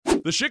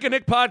The Schick and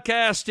Nick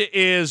podcast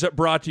is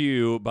brought to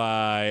you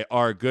by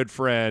our good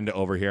friend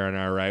over here on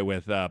our right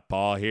with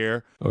Paul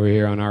here. Over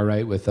here on our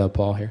right with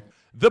Paul here.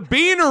 The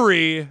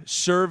Beanery,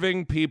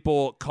 serving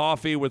people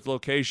coffee with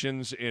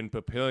locations in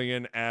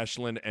Papillion,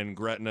 Ashland, and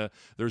Gretna.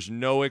 There's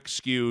no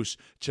excuse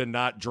to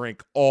not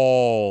drink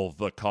all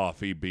the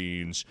coffee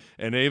beans.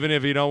 And even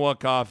if you don't want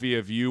coffee,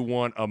 if you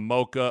want a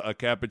mocha, a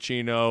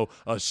cappuccino,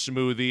 a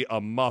smoothie, a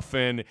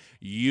muffin,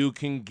 you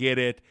can get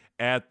it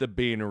at the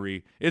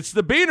Beanery. It's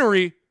the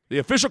Beanery, the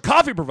official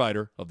coffee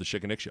provider of the Schick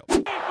and Nick Show.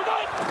 Looking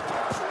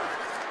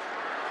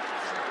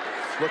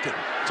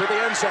to the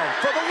end zone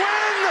for the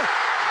win.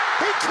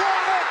 He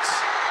caught it.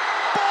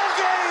 Ball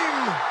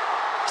game.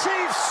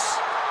 Chiefs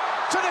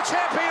to the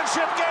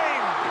championship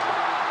game.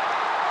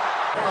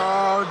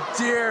 Oh,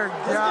 dear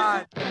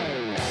God.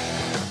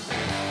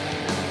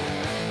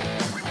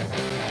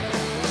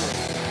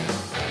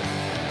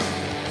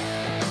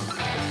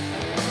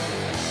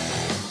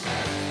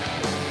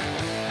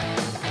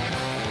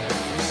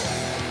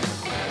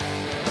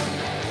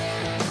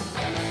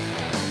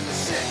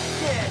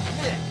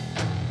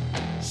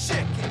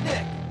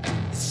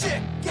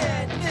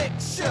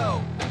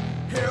 Show.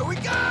 Here we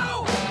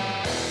go.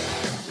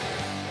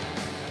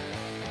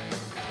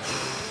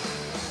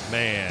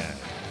 Man,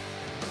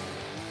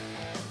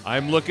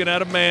 I'm looking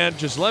at a man.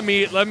 Just let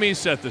me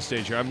set the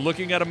stage here. I'm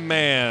looking at a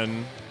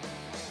man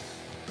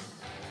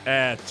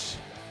at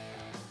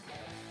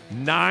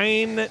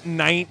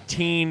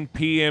 9:19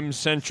 p.m.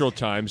 Central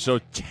Time, so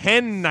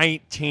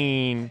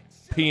 10:19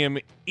 p.m.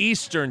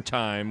 Eastern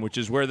Time, which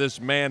is where this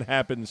man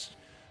happens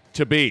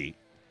to be.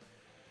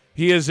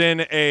 He is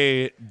in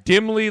a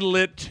dimly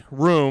lit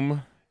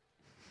room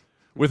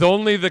with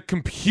only the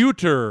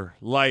computer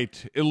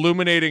light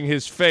illuminating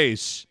his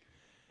face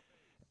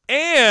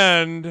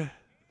and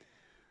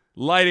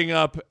lighting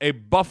up a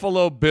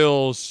Buffalo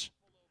Bills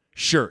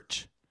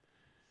shirt.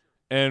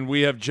 And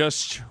we have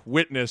just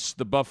witnessed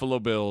the Buffalo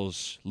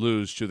Bills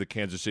lose to the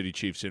Kansas City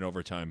Chiefs in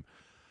overtime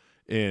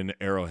in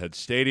Arrowhead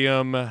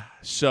Stadium.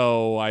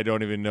 So I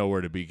don't even know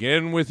where to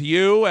begin with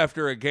you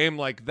after a game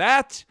like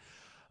that.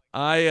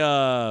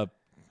 I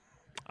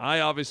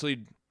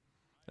obviously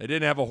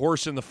didn't have a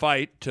horse in the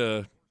fight,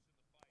 to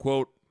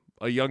quote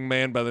a young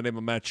man by the name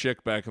of Matt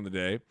Schick back in the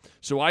day.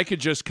 So I could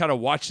just kind of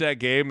watch that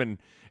game and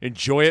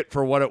enjoy it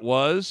for what it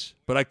was,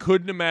 but I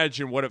couldn't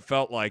imagine what it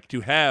felt like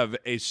to have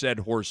a said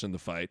horse in the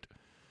fight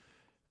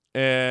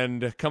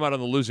and come out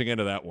on the losing end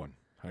of that one.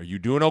 Are you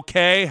doing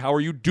okay? How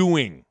are you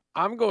doing?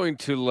 I'm going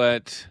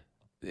to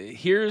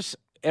here's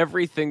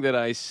everything that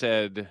I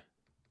said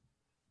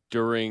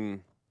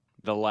during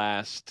the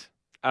last,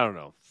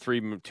 2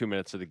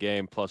 minutes of the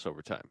game plus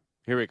overtime.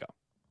 Here we go.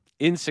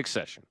 In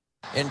succession.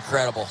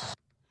 Incredible.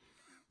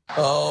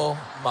 Oh,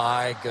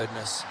 my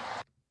goodness.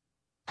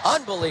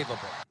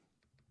 Unbelievable.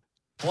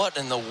 What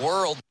in the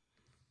world?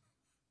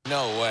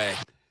 No way.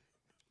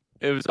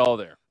 It was all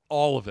there.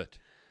 All of it.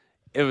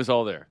 It was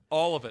all there.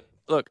 All of it.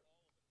 Look,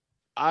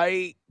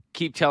 I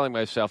keep telling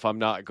myself I'm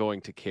not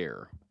going to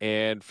care.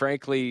 And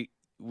frankly,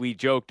 we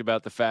joked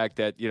about the fact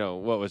that,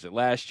 what was it,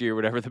 last year,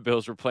 whenever the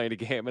Bills were playing a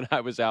game, and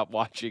I was out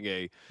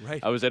watching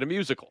I was at a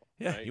musical.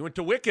 Yeah, right? You went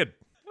to Wicked.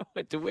 I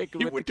went to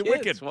Wicked. You with went the to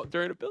kids Wicked.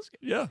 during a Bills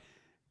game. Yeah.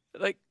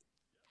 Like,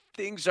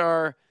 things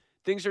are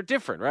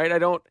different, right? I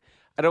don't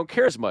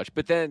care as much.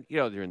 But then,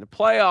 they're in the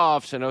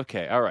playoffs, and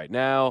okay, all right,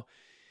 now,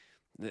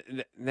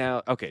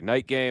 okay,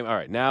 night game. All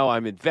right, now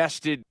I'm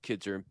invested.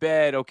 Kids are in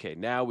bed. Okay,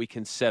 now we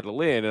can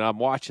settle in, and I'm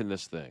watching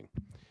this thing.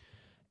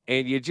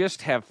 And you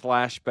just have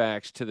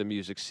flashbacks to the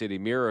Music City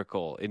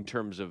Miracle in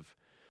terms of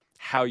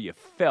how you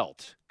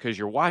felt because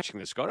you're watching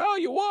this going, oh,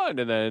 you won.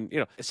 And then,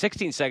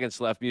 16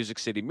 seconds left, Music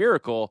City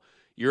Miracle,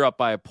 you're up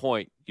by a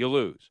point, you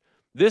lose.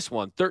 This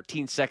one,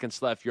 13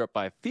 seconds left, you're up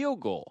by a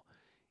field goal,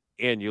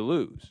 and you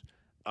lose.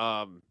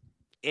 And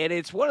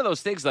it's one of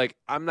those things like,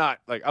 I'm not,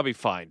 like, I'll be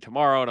fine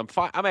tomorrow, and I'm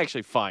fine. I'm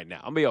actually fine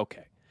now. I'll be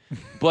okay.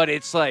 But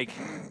it's like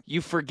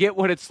you forget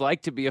what it's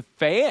like to be a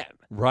fan.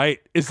 Right.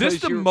 Is this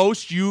the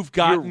most you've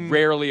gotten? You're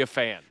rarely a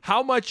fan.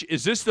 How much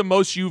is this the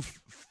most you've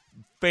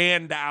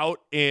fanned out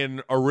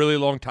in a really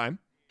long time?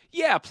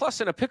 Yeah, plus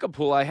in a pickup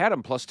pool, I had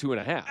him plus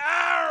 2.5. All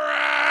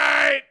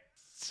right.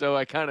 So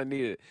I kind of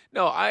needed it.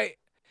 No,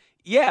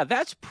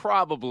 that's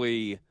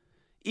probably,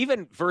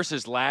 even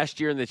versus last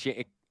year in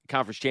the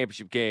conference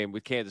championship game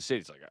with Kansas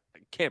City, it's like, I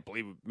can't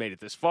believe we made it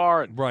this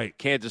far. And right.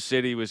 Kansas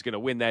City was going to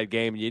win that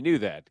game, and you knew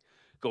that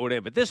going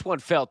in. But this one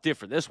felt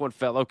different. This one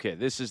felt, okay,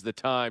 this is the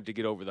time to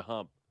get over the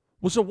hump.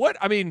 Well, so what?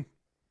 I mean,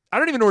 I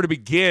don't even know where to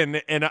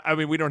begin. And I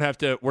mean, we're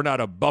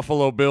not a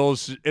Buffalo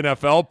Bills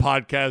NFL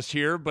podcast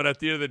here, but at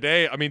the end of the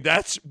day, I mean,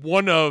 that's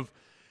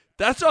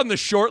on the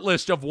short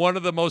list of one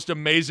of the most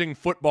amazing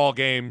football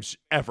games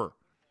ever.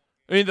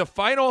 I mean, the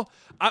final,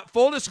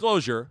 full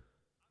disclosure,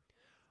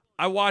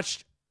 I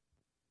watched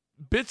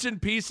bits and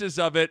pieces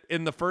of it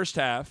in the first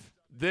half.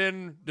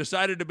 Then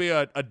decided to be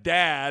a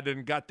dad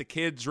and got the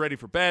kids ready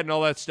for bed and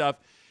all that stuff.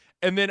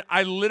 And then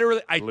I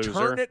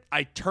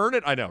turn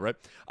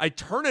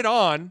it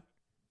on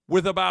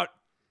with about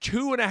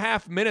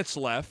 2.5 minutes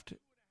left.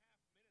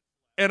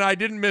 and I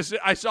didn't miss it.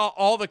 I saw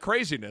all the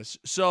craziness,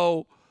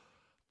 so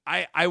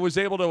I was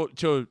able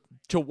to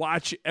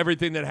watch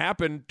everything that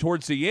happened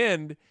towards the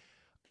end.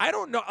 I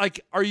don't know,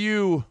 like, are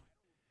you?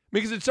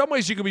 Because in some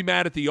ways you can be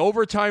mad at the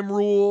overtime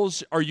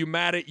rules. Are you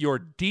mad at your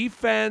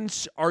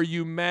defense? Are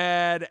you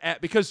mad at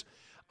because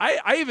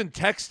I even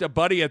texted a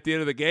buddy at the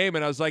end of the game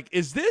and I was like,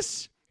 is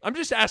this? I'm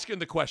just asking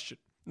the question,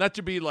 not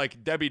to be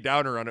like Debbie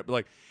Downer on it, but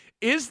like,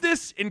 is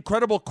this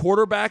incredible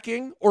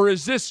quarterbacking or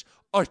is this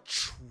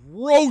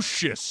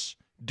atrocious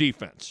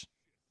defense?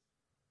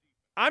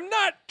 I'm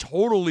not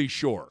totally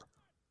sure.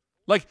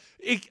 Like,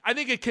 I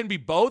think it can be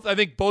both. I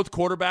think both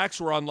quarterbacks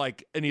were on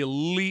like an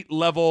elite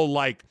level,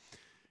 like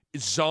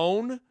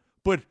zone,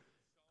 but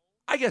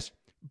I guess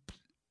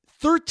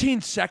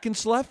 13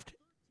 seconds left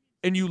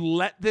and you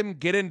let them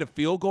get into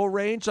field goal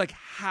range. Like,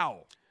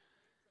 how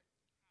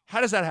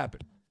does that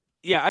happen?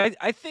 Yeah,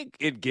 I think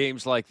in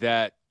games like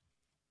that,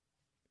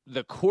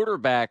 the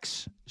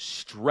quarterbacks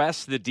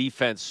stress the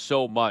defense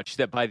so much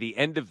that by the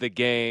end of the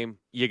game,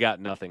 you got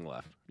nothing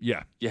left.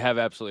 Yeah. You have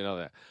absolutely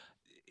nothing.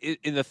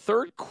 In the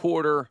third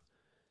quarter,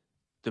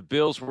 the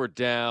Bills were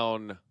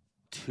down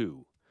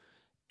 2,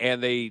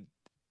 and they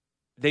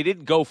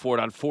didn't go for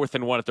it on 4th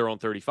and 1 at their own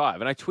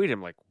 35. And I tweeted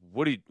him, like,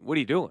 what are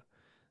you doing?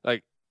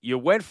 Like, you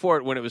went for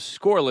it when it was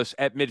scoreless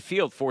at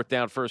midfield, 4th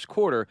down, first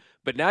quarter,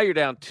 but now you're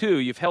down 2.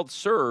 You've held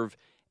serve,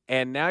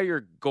 and now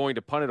you're going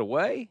to punt it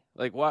away?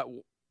 Like, why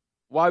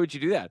would you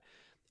do that?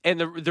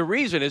 And the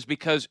reason is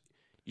because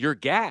you're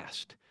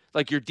gassed.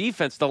 Like, your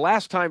defense, the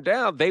last time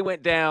down, they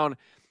went down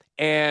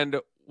and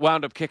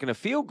wound up kicking a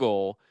field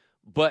goal,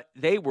 but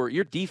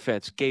your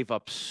defense gave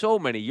up so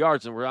many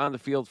yards and were on the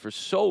field for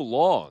so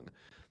long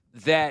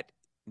that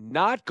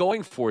not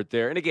going for it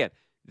there, and again,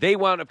 they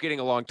wound up getting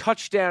a long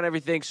touchdown,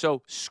 everything,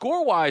 so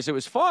score-wise, it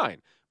was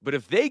fine. But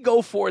if they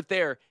go for it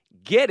there,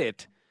 get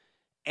it,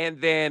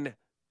 and then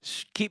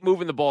keep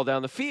moving the ball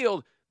down the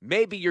field,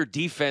 maybe your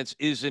defense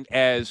isn't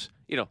as,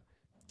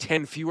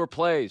 10 fewer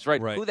plays,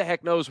 right? Who the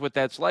heck knows what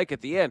that's like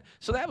at the end?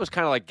 So that was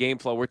kind of like game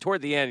flow, where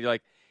toward the end, you're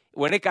like,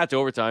 when it got to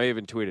overtime, I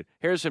even tweeted,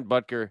 Harrison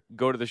Butker,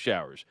 go to the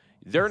showers.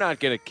 They're not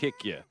going to kick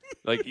you.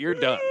 Like, you're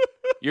done.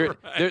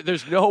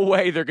 There's no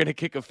way they're going to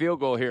kick a field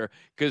goal here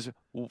because,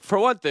 for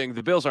one thing,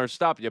 the Bills aren't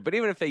stopping you. But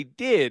even if they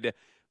did,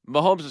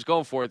 Mahomes is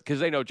going for it because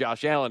they know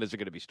Josh Allen isn't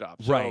going to be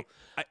stopped. So, right.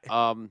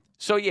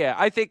 Yeah,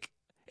 I think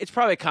it's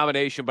probably a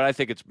combination, but I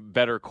think it's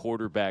better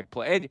quarterback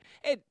play.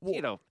 And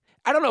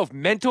I don't know if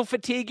mental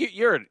fatigue.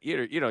 You're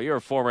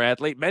a former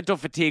athlete. Mental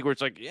fatigue, where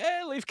it's like,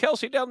 yeah, leave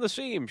Kelsey down the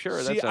seam. Sure,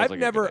 See, that sounds I've like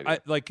never a good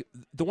idea. like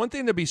the one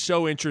thing that'd be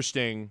so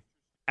interesting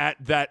at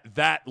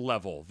that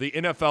level, the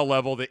NFL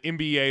level, the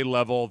NBA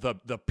level, the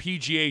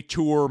PGA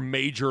Tour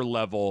major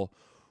level,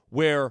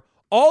 where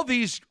all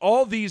these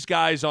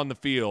guys on the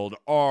field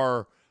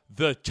are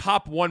the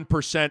top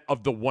 1%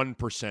 of the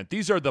 1%.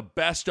 These are the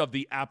best of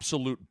the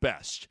absolute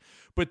best.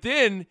 But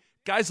then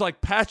guys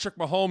like Patrick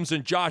Mahomes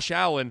and Josh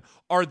Allen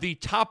are the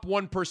top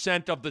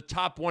 1% of the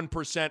top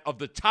 1% of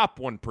the top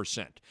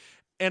 1%.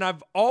 And I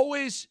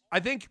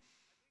think,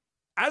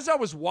 as I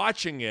was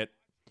watching it,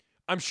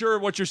 I'm sure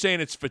what you're saying,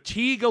 it's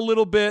fatigue a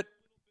little bit,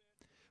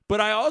 but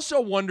I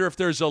also wonder if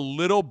there's a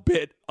little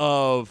bit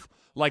of,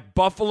 like,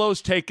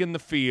 Buffalo's taking the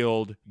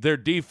field, their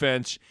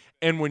defense,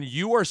 and when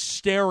you are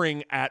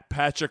staring at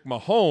Patrick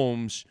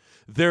Mahomes,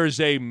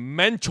 there's a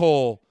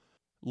mental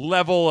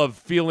level of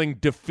feeling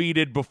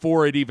defeated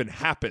before it even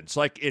happens.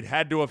 Like, it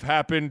had to have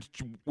happened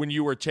when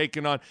you were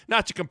taking on,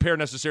 not to compare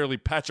necessarily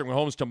Patrick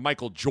Mahomes to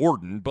Michael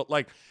Jordan, but,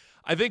 like,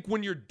 I think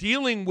when you're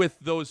dealing with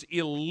those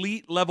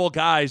elite level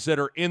guys that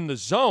are in the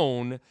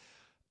zone,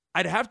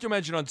 I'd have to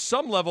imagine on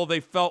some level they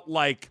felt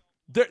like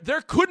there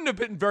couldn't have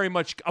been very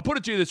much. I'll put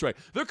it to you this way: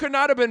 there could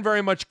not have been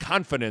very much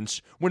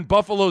confidence when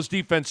Buffalo's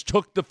defense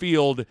took the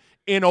field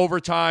in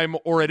overtime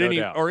or at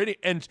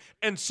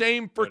and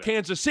same for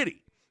Kansas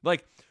City.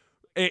 Like,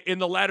 in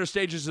the latter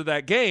stages of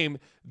that game,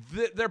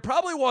 there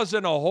probably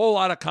wasn't a whole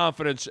lot of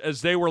confidence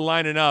as they were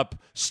lining up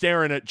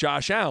staring at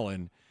Josh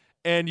Allen,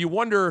 and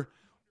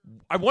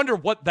I wonder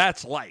what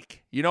that's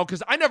like,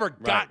 because I never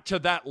got to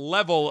that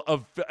level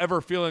of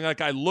ever feeling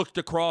like I looked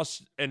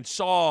across and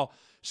saw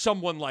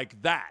someone like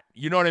that.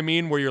 You know what I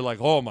mean? Where you're like,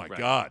 oh, my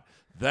God,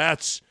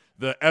 that's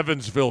the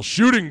Evansville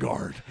shooting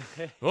guard.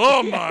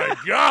 Oh, my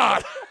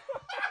God.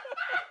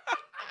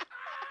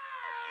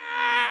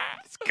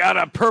 He's got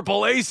a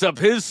purple ace up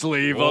his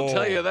sleeve, I'll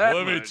tell you that.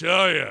 Let me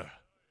tell you. What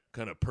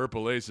kind of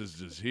purple aces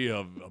does he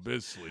have up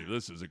his sleeve?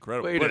 This is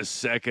incredible. Wait a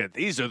second.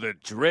 These are the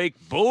Drake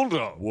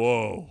Bulldogs.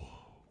 Whoa.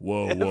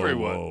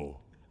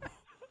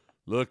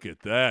 Look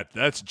at that.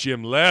 That's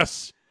Jim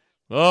Les.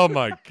 Oh,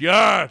 my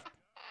God.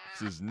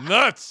 This is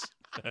nuts.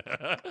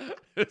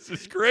 This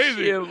is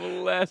crazy.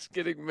 Jim Les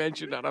getting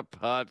mentioned on a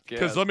podcast.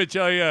 Because let me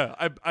tell you,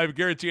 I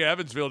guarantee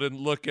Evansville didn't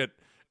look at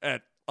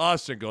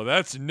us and go,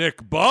 that's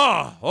Nick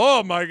Baugh.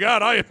 Oh, my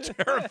God. I am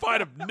terrified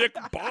of Nick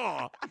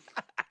Baugh.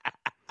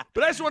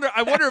 But I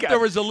wonder if there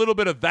was a little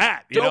bit of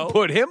that. Don't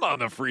put him on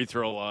the free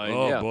throw line.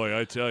 Oh, boy,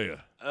 I tell you.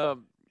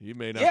 He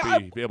may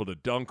not be able to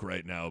dunk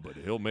right now, but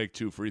he'll make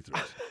 2 free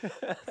throws.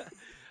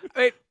 I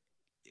mean,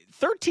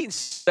 13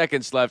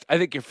 seconds left. I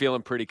think you're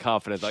feeling pretty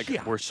confident. Like,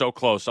 we're so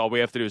close. All we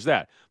have to do is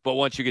that. But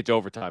once you get to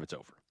overtime, it's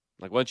over.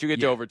 Like, once you get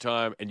to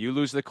overtime and you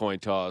lose the coin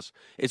toss,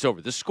 it's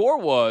over. The score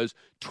was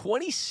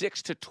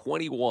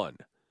 26-21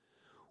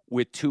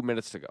 with 2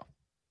 minutes to go.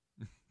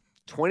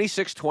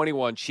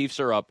 26-21, Chiefs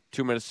are up,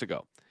 2 minutes to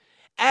go.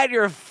 And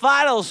your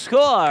final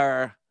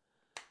score,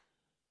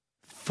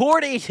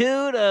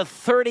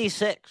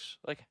 42-36.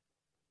 Like,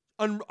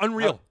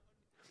 unreal.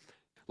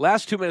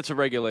 Last 2 minutes of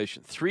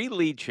regulation, 3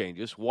 lead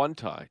changes, 1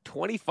 tie,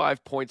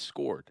 25 points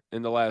scored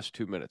in the last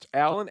 2 minutes.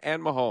 Allen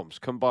and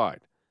Mahomes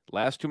combined,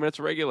 last 2 minutes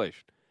of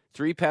regulation,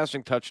 3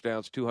 passing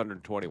touchdowns,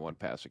 221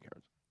 passing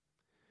yards.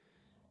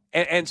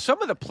 And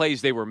some of the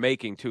plays they were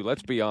making, too,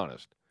 let's be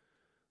honest.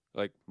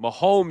 Like,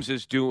 Mahomes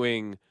is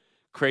doing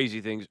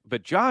crazy things,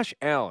 but Josh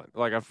Allen,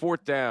 like on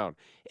fourth down,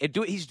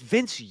 he's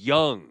Vince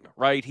Young,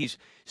 right? He's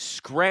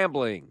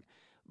scrambling,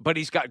 but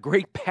he's got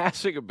great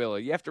passing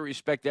ability. You have to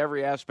respect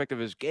every aspect of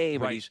his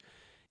game. Right. And he's,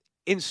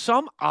 in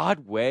some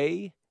odd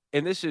way,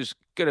 and this is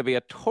going to be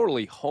a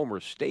totally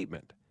Homer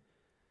statement,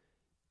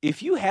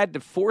 if you had to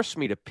force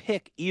me to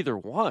pick either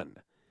one,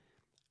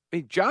 I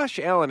mean, Josh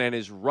Allen and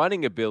his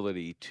running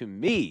ability, to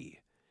me,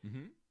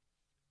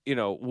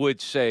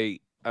 would say,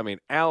 I mean,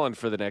 Allen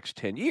for the next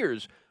 10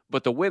 years,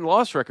 but the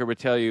win-loss record would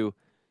tell you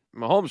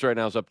Mahomes right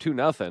now is up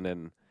 2-0,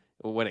 and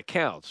when it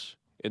counts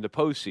in the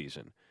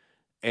postseason.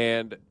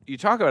 And you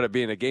talk about it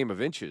being a game of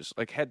inches.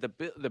 Like, had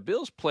the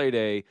Bills played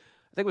I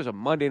think it was a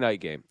Monday night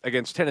game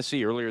against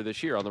Tennessee earlier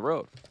this year on the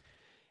road.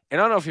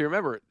 And I don't know if you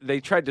remember, they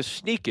tried to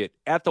sneak it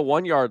at the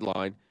 1-yard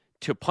line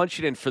to punch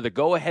it in for the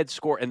go-ahead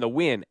score and the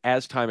win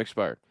as time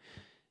expired.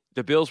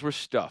 The Bills were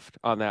stuffed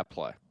on that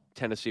play.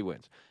 Tennessee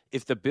wins.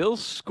 If the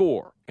Bills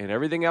score and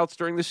everything else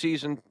during the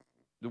season,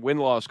 the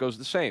win-loss goes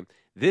the same,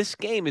 this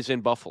game is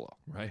in Buffalo.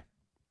 Right.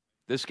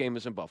 This game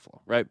is in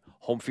Buffalo, right?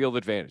 Home field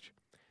advantage.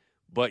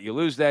 But you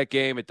lose that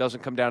game, it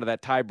doesn't come down to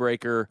that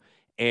tiebreaker,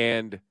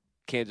 and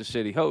Kansas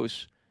City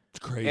hosts. It's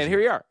crazy. And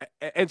here you are.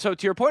 And so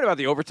to your point about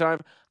the overtime,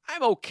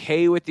 I'm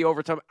okay with the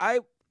overtime.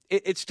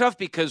 It's tough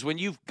because when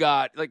you've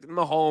got, like,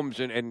 Mahomes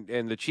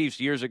and the Chiefs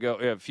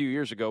a few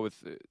years ago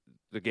with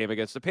the game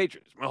against the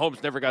Patriots,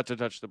 Mahomes never got to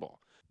touch the ball.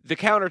 The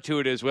counter to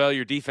it is, well,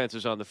 your defense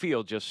is on the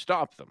field, just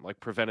stop them, like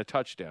prevent a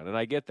touchdown, and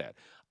I get that.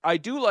 I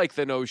do like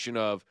the notion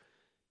of,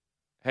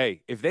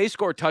 hey, if they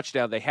score a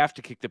touchdown, they have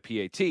to kick the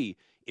PAT.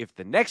 If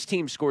the next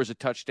team scores a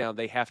touchdown,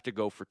 they have to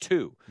go for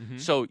 2. Mm-hmm.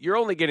 So you're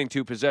only getting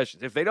 2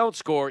 possessions. If they don't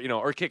score,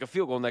 or kick a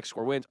field goal, next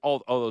score wins,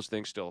 all those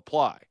things still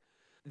apply.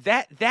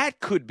 That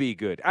could be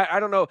good. I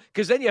don't know,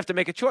 because then you have to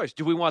make a choice.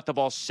 Do we want the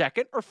ball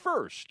second or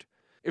first?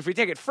 If we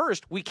take it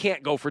first, we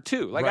can't go for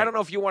 2. Like, right. I don't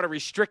know if you want to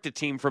restrict a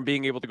team from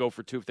being able to go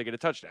for 2 if they get a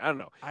touchdown. I don't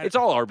know. It's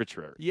all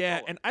arbitrary.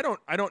 Yeah, and I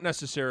don't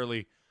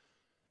necessarily.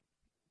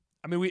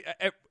 I mean,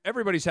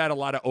 everybody's had a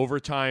lot of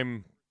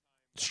overtime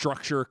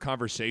structure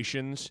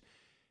conversations,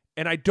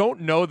 and I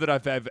don't know that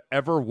I've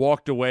ever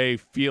walked away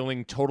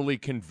feeling totally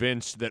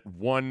convinced that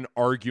one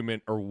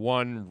argument or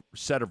one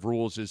set of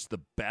rules is the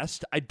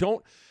best. I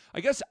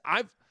guess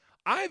I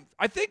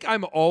think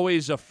I'm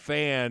always a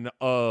fan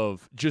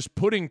of just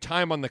putting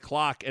time on the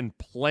clock and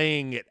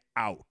playing it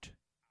out.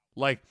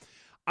 Like,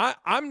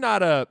 I'm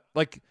not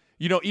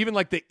even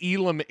like the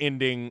Elam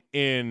ending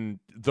in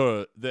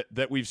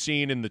that we've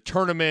seen in the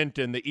tournament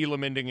and the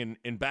Elam ending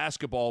in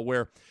basketball,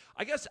 where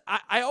I guess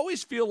I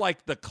always feel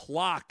like the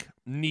clock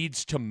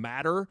needs to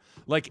matter.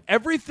 Like,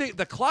 everything,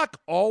 the clock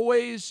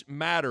always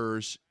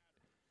matters.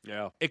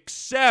 Yeah.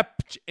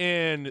 Except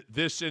in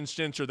this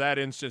instance or that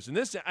instance. And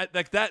this,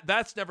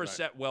 that's never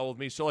set well with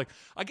me. So, like,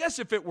 I guess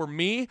if it were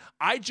me,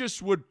 I just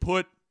would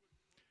put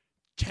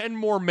 10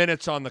 more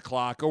minutes on the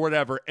clock or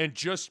whatever and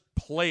just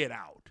play it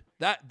out.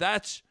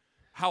 That's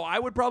how I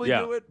would probably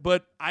do it,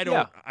 but I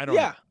don't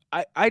know.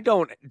 I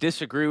don't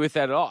disagree with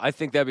that at all. I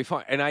think that'd be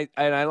fine. And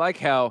I like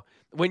how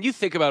when you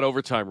think about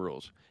overtime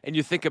rules and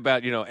you think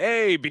about,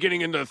 hey,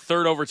 beginning in the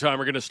third overtime,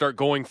 we're going to start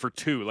going for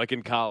 2, like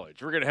in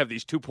college. We're going to have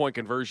these 2-point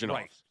conversion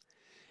offs.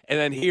 And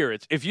then here,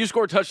 it's if you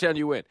score a touchdown,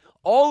 you win.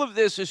 All of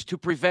this is to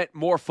prevent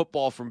more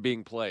football from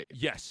being played.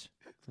 Yes.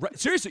 Right.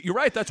 Seriously, you're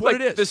right. That's what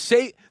it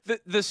is.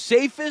 The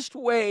safest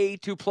way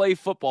to play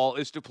football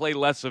is to play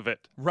less of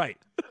it. Right.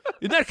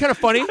 Isn't that kind of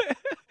funny?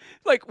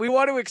 Like, we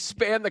want to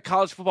expand the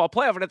college football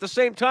playoff, and at the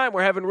same time,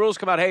 we're having rules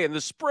come out, hey, in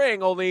the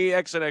spring, only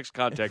X and X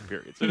contact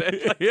periods.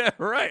 Yeah,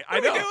 right. I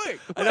know.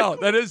 I know.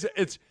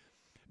 It's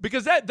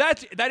because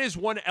that is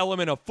one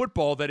element of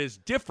football that is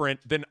different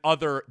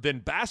than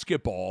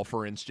basketball,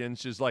 for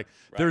instance, is like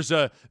there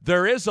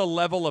is a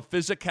level of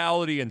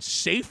physicality and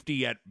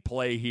safety at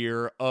play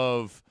here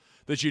of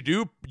that you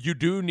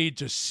do need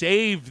to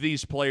save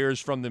these players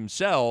from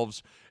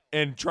themselves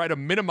and try to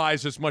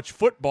minimize as much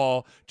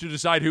football to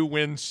decide who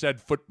wins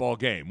said football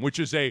game, which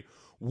is a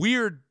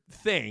weird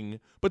thing.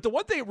 But the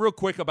one thing real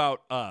quick about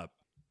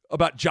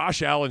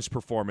Josh Allen's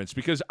performance,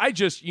 because I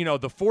just,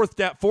 the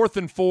 4th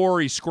and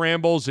 4, he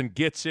scrambles and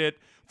gets it.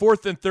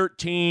 4th and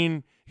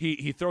 13,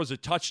 he throws a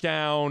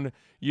touchdown,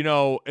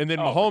 and then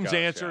Mahomes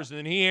answers, and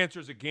then he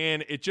answers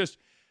again. It just,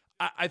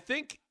 I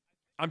think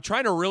I'm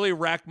trying to really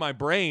rack my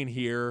brain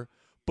here,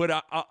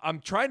 but I'm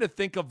trying to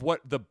think of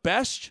what the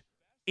best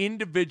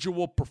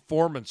individual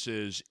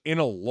performances in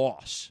a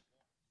loss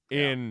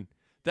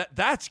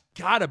that's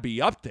got to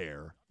be up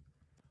there,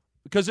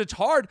 because it's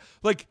hard.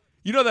 Like,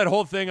 you know that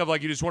whole thing of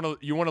like you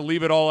want to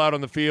leave it all out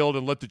on the field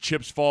and let the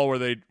chips fall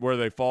where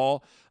they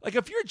fall. Like,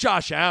 if you're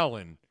Josh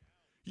Allen,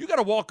 you got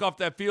to walk off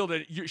that field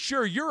and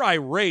you're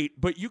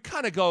irate, but you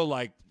kind of go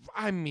like,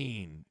 I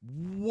mean,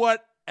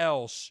 what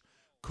else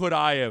could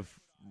I have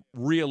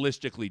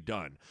realistically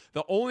done?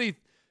 We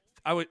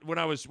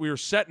were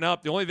setting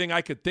up, the only thing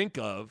I could think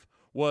of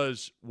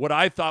was what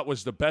I thought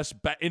was the best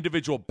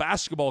individual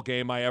basketball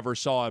game I ever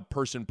saw a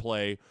person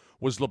play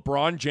was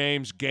LeBron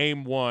James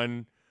game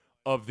 1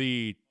 of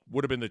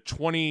would have been the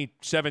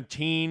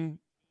 2017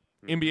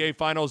 NBA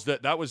Finals.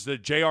 That was the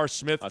J.R.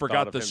 Smith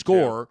forgot the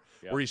score,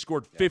 where he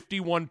scored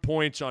 51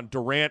 points on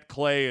Durant,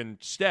 Clay, and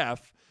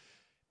Steph,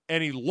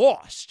 and he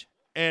lost.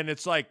 And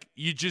it's like,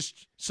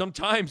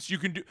 sometimes you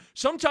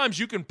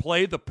can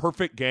play the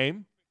perfect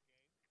game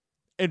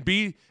and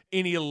be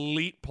an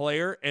elite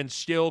player and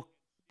still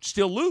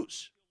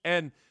lose.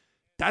 And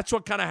that's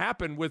what kind of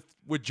happened with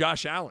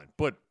Josh Allen.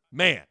 But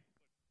man,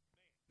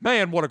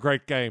 what a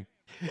great game.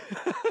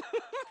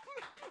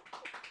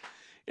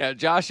 Yeah,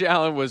 Josh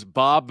Allen was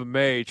Bob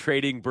May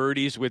trading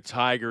birdies with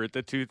Tiger at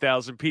the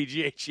 2000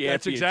 PGA Championship.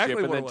 That's exactly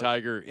what it was.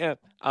 Tiger,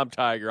 I'm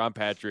Tiger, I'm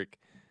Patrick.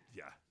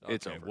 Yeah, okay,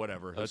 it's over.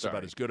 Whatever. That's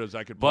about as good as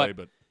I could play,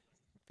 but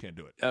can't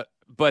do it.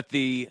 But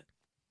the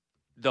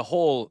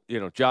whole,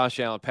 Josh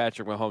Allen,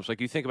 Patrick Mahomes,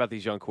 like, you think about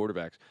these young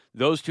quarterbacks,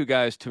 those two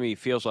guys to me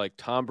feels like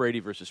Tom Brady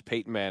versus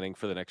Peyton Manning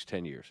for the next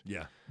 10 years.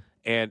 Yeah.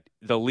 And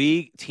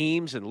the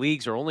teams and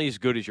leagues are only as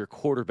good as your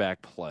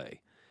quarterback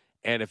play.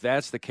 And if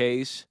that's the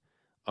case,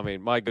 I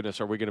mean, my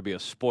goodness, are we going to be a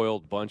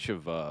spoiled bunch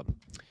of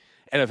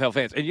NFL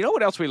fans? And you know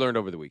what else we learned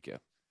over the weekend?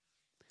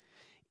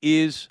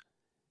 Is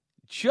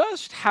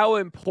just how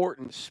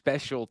important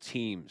special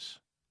teams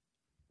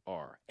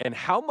are and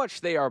how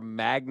much they are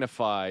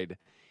magnified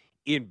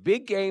in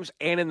big games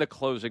and in the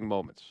closing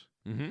moments.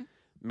 Mm-hmm.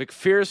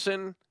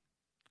 McPherson,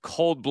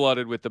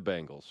 cold-blooded with the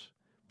Bengals,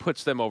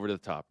 puts them over the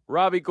top.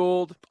 Robbie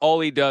Gould, all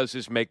he does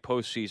is make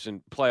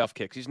postseason playoff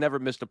kicks. He's never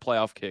missed a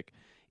playoff kick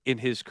in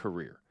his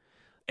career.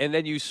 And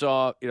then you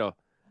saw,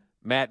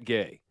 Matt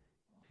Gay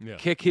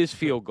kick his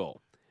field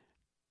goal,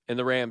 and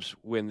the Rams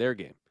win their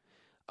game.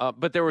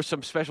 But there were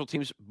some special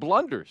teams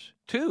blunders,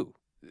 too,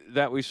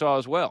 that we saw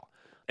as well.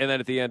 And then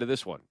at the end of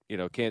this one,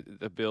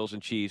 the Bills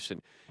and Chiefs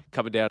and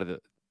coming down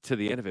to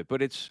the end of it.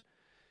 But it's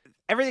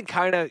everything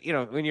kind of,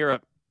 when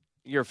you're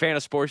a fan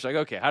of sports, like,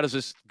 okay, how does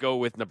this go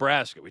with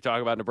Nebraska? We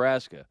talk about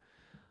Nebraska.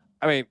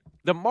 I mean,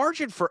 the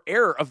margin for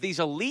error of these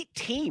elite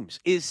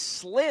teams is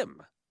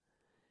slim.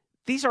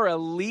 These are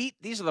elite.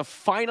 These are the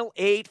final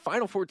 8,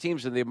 final 4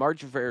 teams, and the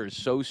margin for error is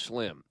so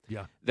slim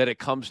that it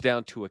comes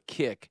down to a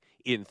kick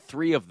in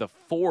 3 of the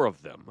 4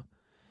 of them.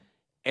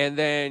 And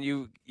then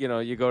you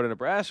go to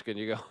Nebraska and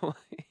you go,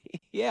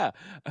 yeah.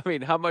 I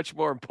mean, how much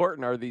more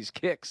important are these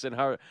kicks and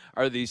how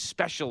are these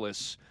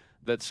specialists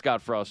that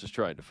Scott Frost is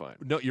trying to find?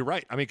 No, you're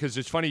right. I mean, because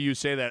it's funny you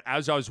say that.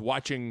 As I was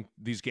watching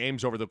these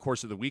games over the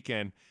course of the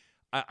weekend,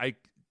 I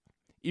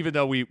even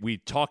though we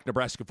talk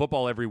Nebraska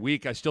football every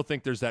week, I still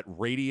think there's that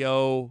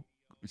radio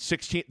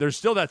 16. There's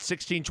still that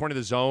 1620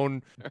 The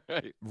Zone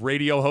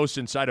radio host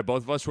inside of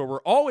both of us, where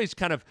we're always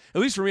kind of,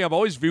 at least for me, I'm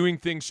always viewing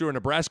things through a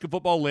Nebraska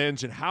football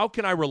lens, and how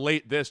can I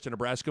relate this to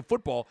Nebraska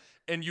football?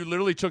 And you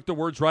literally took the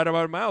words right out of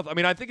my mouth. I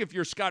mean, I think if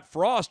you're Scott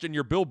Frost and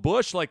you're Bill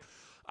Bush, like,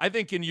 I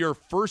think in your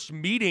first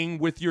meeting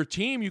with your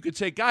team, you could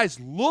say, guys,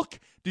 look,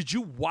 did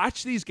you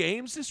watch these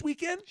games this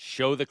weekend?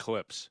 Show the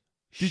clips.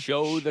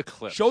 Show the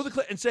clips. Show the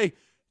clip and say,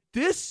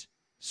 this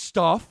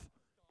stuff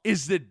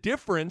is the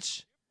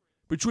difference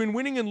between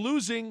winning and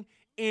losing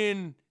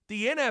in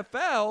the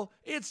NFL.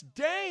 It's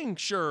dang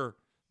sure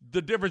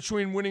the difference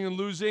between winning and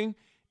losing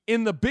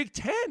in the Big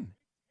Ten.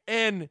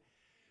 And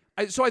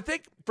so I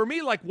think for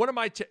me, like, one of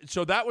my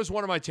so that was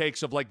one of my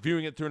takes of, like,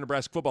 viewing it through a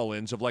Nebraska football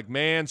lens of, like,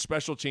 man,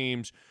 special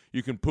teams,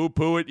 you can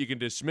poo-poo it, you can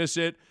dismiss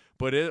it,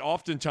 but it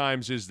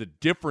oftentimes is the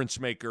difference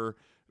maker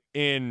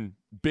in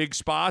big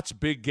spots,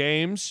 big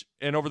games,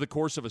 and over the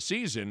course of a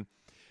season.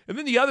 And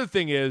then the other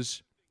thing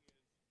is,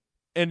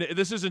 and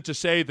this isn't to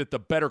say that the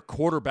better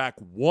quarterback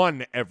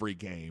won every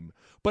game,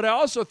 but I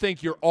also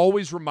think you're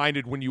always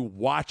reminded when you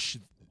watch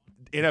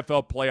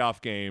NFL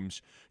playoff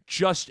games,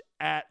 just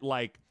at,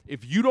 like,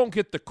 if you don't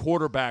get the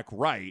quarterback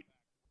right,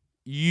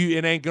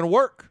 it ain't going to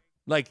work.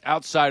 Like,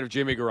 outside of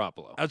Jimmy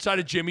Garoppolo. Outside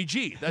of Jimmy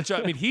G.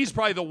 I mean, he's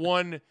probably the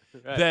one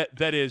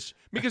that is,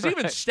 because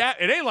even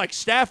it ain't like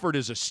Stafford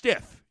is a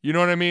stiff. You know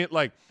what I mean?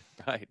 Like,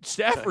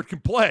 Stafford can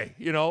play,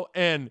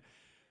 and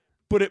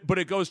but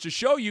it goes to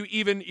show you,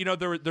 even,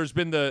 there's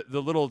been the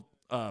little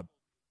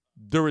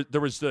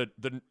there was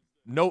the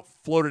note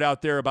floated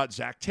out there about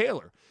Zach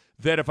Taylor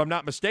that, if I'm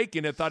not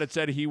mistaken, I thought it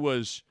said he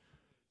was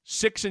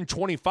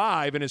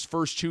 6-25 in his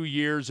first 2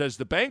 years as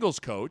the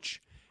Bengals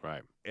coach.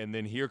 Right. And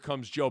then here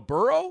comes Joe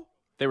Burrow.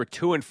 They were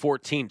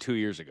 2-14 2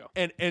 years ago.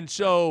 And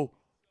so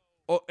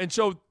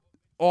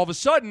all of a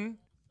sudden,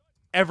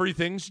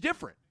 everything's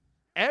different.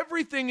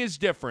 Everything is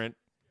different.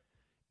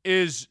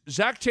 Is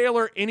Zach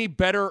Taylor any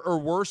better or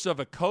worse of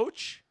a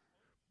coach?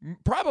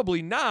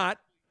 Probably not,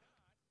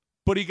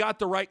 but he got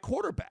the right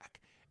quarterback.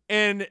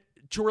 And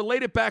to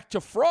relate it back to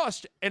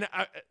Frost, and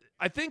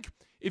I think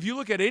if you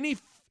look at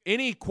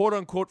any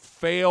quote-unquote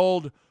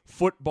failed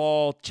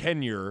football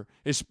tenure,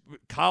 is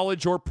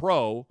college or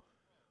pro,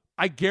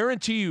 I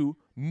guarantee you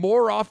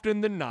more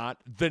often than not,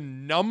 the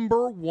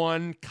number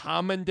one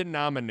common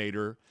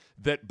denominator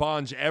that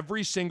bonds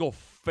every single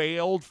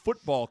failed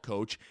football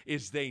coach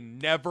is they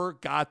never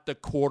got the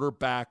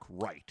quarterback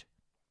right.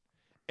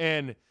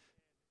 And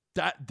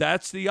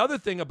that's the other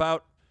thing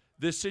about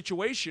this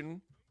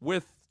situation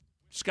with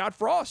Scott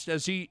Frost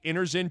as he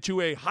enters into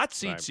a hot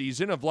seat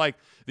season of like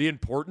the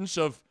importance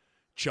of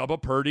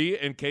Chubba Purdy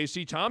and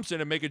Casey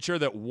Thompson and making sure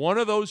that one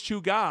of those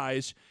two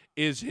guys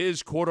is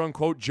his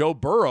quote-unquote Joe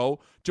Burrow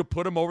to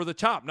put him over the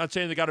top. Not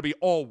saying they got to be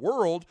all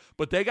world,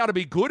 but they got to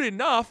be good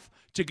enough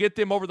to get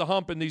them over the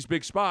hump in these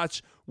big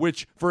spots,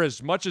 which for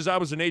as much as I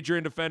was an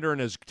Adrian defender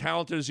and as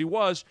talented as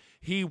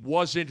he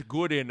wasn't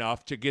good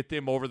enough to get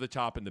them over the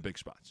top in the big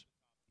spots.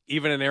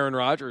 Even an Aaron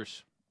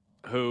Rodgers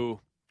who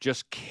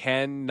just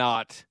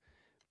cannot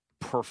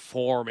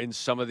perform in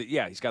some of the,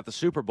 he's got the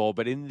Super Bowl,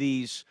 but in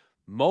these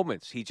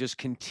moments he just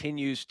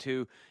continues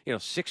to,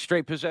 6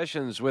 straight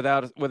possessions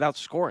without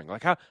scoring.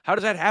 Like how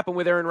does that happen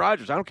with Aaron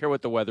Rodgers? I don't care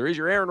what the weather is,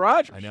 you're Aaron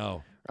Rodgers. I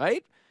know.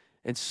 Right?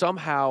 And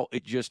somehow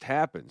it just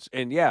happens.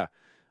 And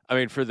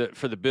for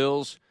the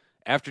Bills,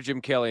 after Jim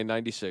Kelly in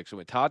 96, it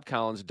went Todd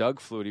Collins, Doug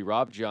Flutie,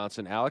 Rob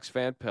Johnson, Alex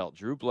Van Pelt,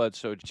 Drew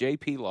Bledsoe,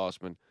 J.P.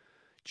 Lossman,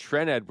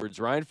 Trent Edwards,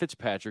 Ryan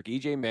Fitzpatrick,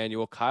 E.J.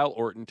 Manuel, Kyle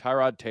Orton,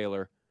 Tyrod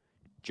Taylor,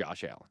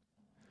 Josh Allen.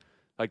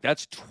 Like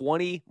that's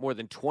more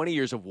than 20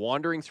 years of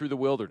wandering through the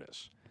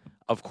wilderness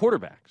of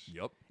quarterbacks.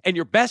 Yep. And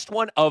your best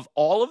one of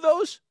all of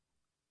those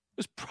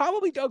was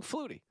probably Doug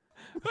Flutie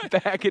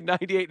back in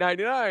 98,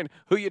 99,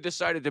 who you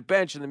decided to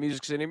bench, and the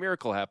Music City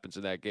Miracle happens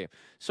in that game.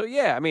 So,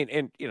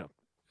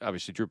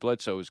 obviously Drew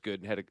Bledsoe was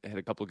good and had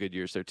a couple of good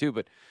years there too.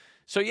 But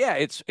so,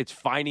 it's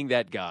finding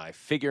that guy,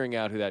 figuring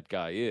out who that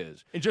guy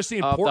is. And just the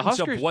importance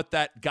of what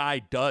that guy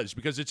does,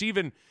 because it's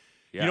even,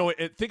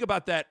 think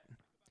about that.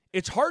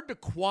 It's hard to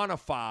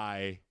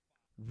quantify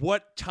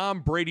what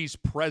Tom Brady's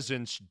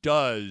presence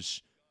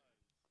does.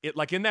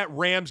 Like in that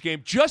Rams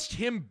game, just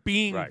him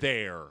being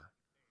there.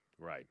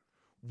 Right.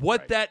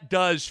 What that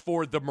does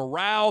for the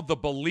morale, the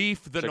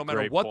belief that no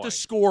matter what the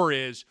score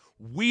is,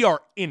 we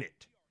are in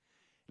it.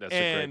 That's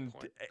a great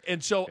point.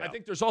 And so I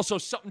think there's also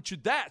something to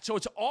that. So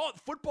it's all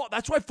football.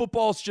 That's why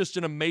football is just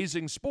an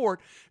amazing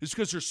sport, is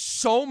because there's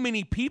so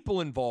many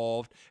people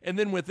involved. And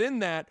then within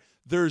that,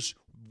 there's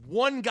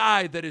one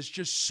guy that is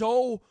just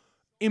so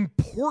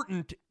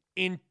important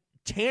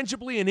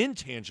tangibly and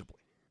intangibly.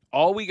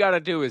 All we got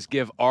to do is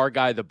give our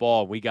guy the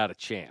ball. We got a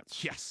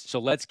chance. Yes. So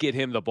let's get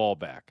him the ball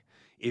back.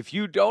 If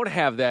you don't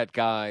have that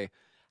guy,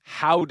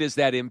 how does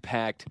that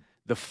impact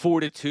the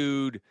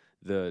fortitude,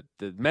 the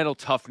mental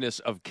toughness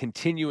of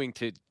continuing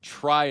to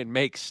try and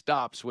make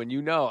stops when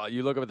you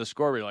look up at the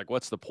score, you're like,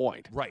 what's the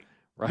point? Right.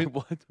 Right.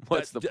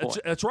 What's the point?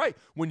 That's right.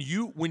 When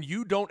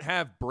you don't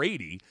have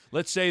Brady,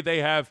 let's say they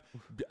have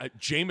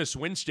Jameis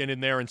Winston in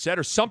there instead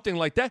or something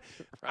like that.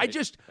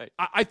 Right.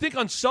 I think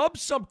on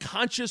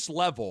subconscious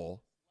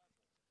level,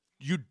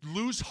 you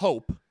lose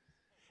hope.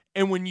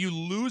 And when you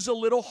lose a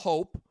little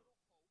hope,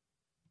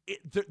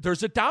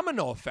 there's a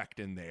domino effect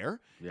in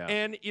there. Yeah.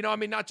 And,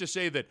 not to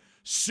say that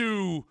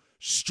Sue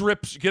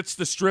gets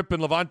the strip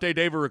and Levante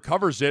David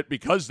recovers it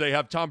because they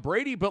have Tom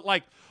Brady, but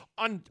like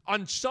on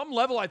some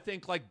level, I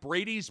think like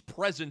Brady's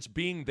presence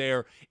being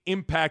there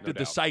impacted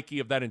the psyche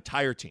of that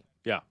entire team.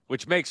 Yeah,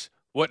 which makes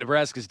what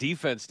Nebraska's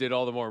defense did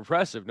all the more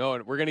impressive. No,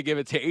 and we're going to give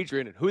it to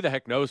Adrian, and who the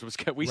heck knows?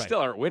 We still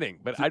aren't winning,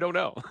 but I don't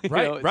know.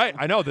 Right.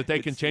 I know that they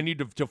continue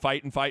to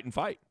fight and fight and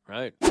fight.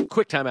 Right.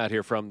 Quick time out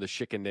here from the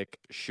Schick and Nick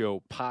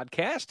Show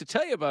podcast to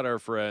tell you about our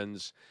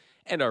friends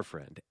and our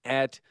friend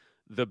at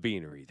The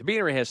Beanery. The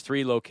Beanery has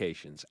 3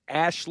 locations.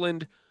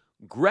 Ashland,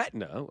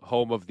 Gretna,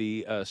 home of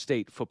the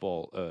state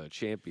football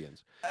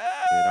champions.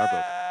 And our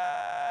boat.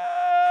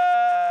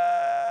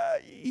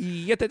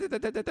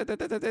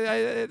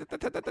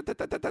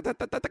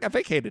 I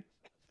vacated.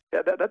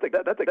 Yeah, that's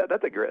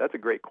a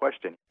great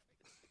question.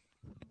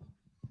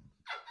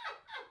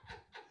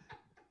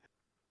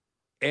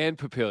 And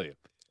Papillion.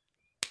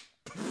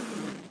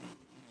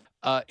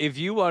 If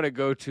you want to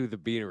go to the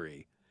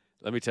Beanery,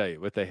 let me tell you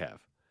what they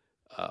have.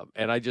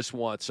 And I just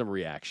want some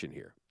reaction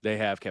here. They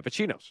have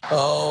cappuccinos.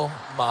 Oh,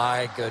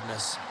 my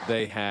goodness.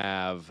 They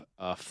have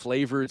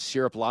flavored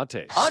syrup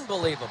lattes.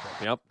 Unbelievable.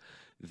 Yep.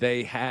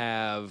 They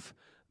have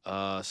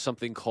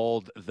something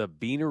called the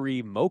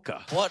Beanery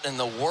Mocha. What in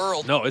the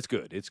world? No, it's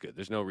good. It's good.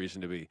 There's no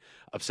reason to be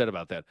upset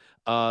about that.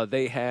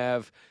 They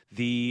have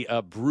the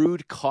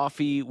brewed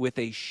coffee with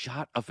a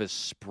shot of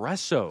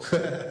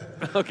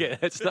espresso. Okay,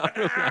 that's not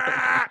really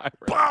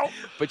right.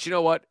 But you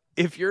know what?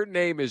 If your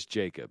name is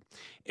Jacob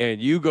and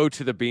you go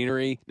to the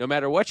Beanery, no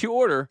matter what you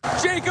order,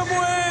 Jacob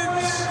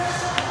wins!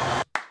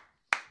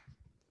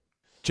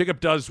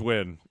 Jacob does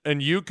win,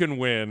 and you can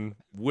win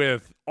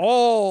with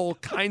all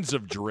kinds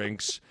of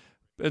drinks.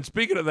 And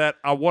speaking of that,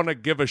 I want to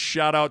give a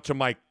shout out to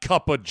my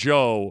Cup of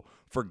Joe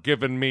for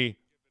giving me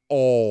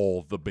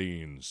all the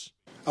beans.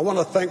 I want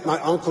to thank my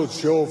Uncle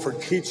Joe for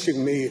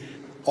teaching me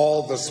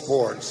all the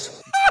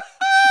sports.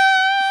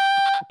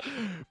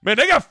 Man,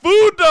 they got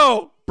food,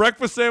 though.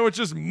 Breakfast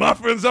sandwiches,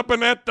 muffins up in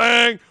that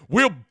thing.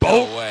 We'll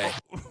boat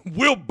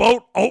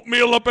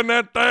oatmeal up in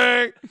that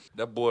thing.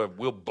 That boy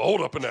will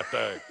boat up in that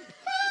thing.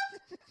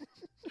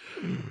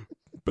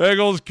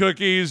 Bagels,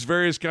 cookies,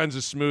 various kinds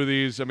of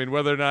smoothies. I mean,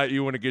 whether or not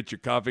you want to get your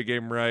coffee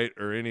game right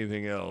or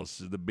anything else,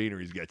 the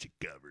Beanery's got you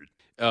covered.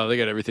 Oh, they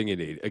got everything you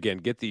need. Again,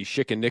 get the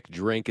Chick and Nick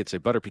drink. It's a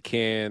butter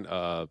pecan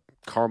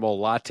caramel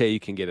latte. You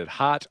can get it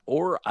hot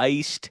or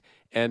iced.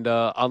 And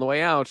on the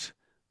way out,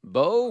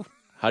 Bo,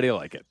 how do you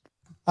like it?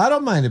 I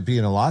don't mind it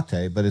being a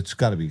latte, but it's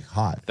got to be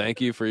hot.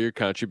 Thank you for your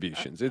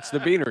contributions. It's the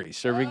Beanery,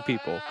 serving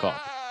people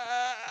coffee.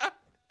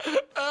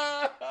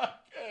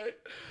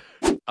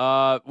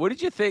 What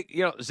did you think?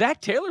 You know, Zach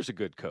Taylor's a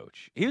good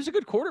coach. He was a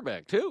good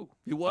quarterback, too.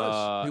 He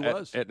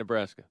was. At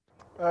Nebraska.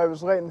 It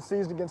was late in the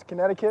season against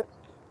Connecticut.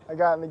 I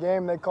got in the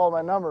game, they called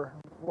my number.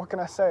 What can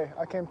I say?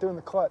 I came through in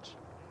the clutch.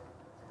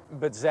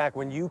 But, Zach,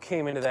 when you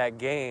came into that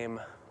game,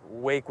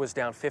 Wake was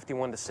down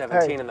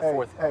 51-17 in the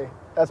fourth. Hey,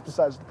 that's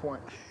besides the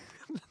point.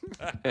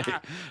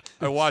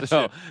 I watched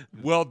it.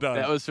 Well done.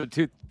 That was from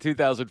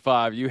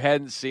 2005. You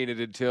hadn't seen it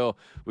until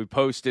we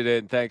posted it,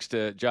 and thanks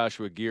to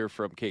Joshua Gear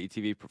from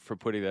KETV for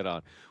putting that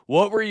on.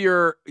 What were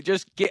your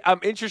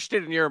I'm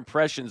interested in your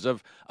impressions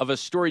of a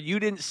story you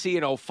didn't see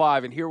in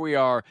 05, and here we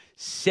are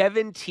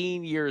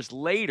 17 years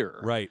later.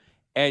 Right.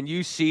 And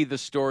you see the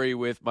story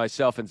with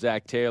myself and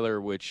Zach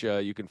Taylor, which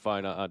you can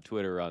find on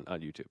Twitter, on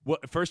YouTube. Well,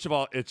 first of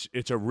all,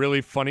 it's a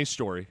really funny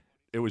story.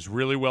 It was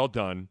really well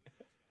done.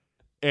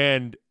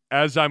 And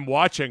as I'm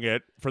watching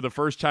it for the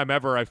first time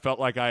ever, I felt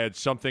like I had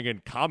something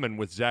in common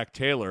with Zach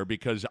Taylor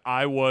because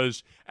I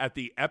was at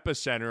the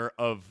epicenter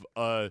of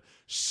a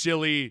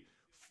silly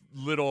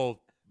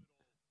little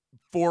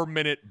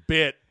 4-minute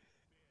bit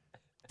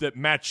that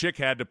Matt Schick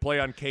had to play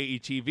on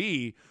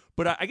KETV.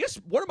 But I guess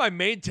one of my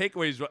main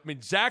takeaways, I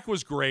mean, Zach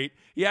was great.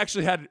 He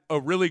actually had a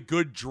really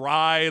good,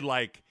 dry,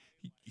 like,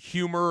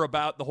 humor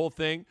about the whole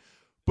thing.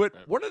 But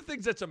one of the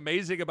things that's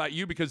amazing about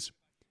you, because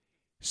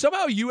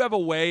somehow you have a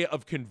way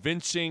of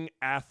convincing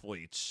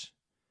athletes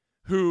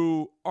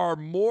who are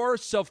more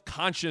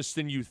self-conscious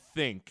than you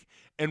think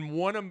and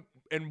want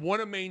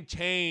to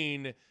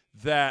maintain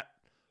that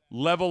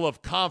level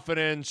of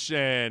confidence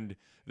and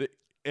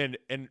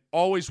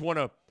always want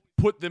to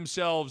put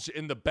themselves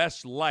in the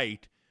best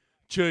light.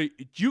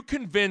 You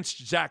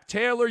convinced Zach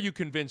Taylor, you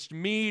convinced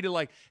me to,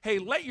 like, hey,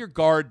 let your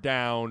guard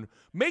down,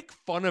 make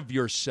fun of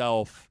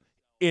yourself,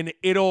 and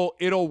it'll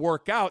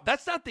work out.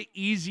 That's not the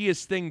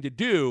easiest thing to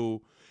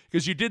do.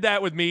 Because you did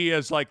that with me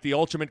as, like, the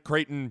ultimate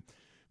Creighton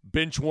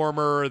bench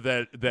warmer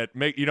that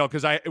make, you know,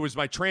 because it was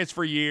my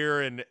transfer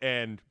year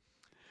and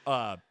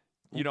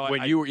you know,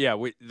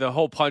 when the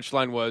whole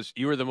punchline was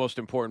you were the most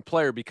important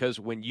player because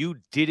when you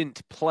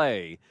didn't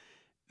play,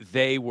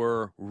 they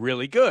were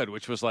really good,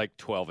 which was like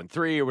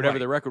 12-3 or whatever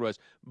the record was.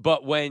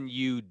 But when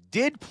you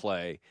did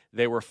play,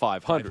 they were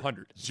 500.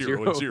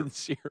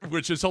 0-0,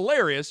 which is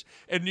hilarious.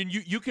 And then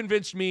you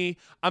convinced me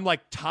I'm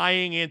like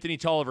tying Anthony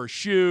Tolliver's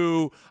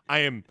shoe. I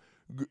am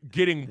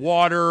getting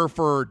water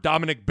for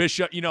Dominic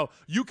Bishop. You know,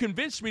 you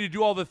convinced me to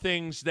do all the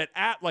things that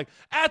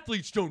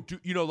athletes don't do.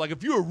 You know, like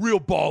if you're a real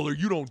baller,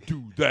 you don't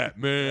do that,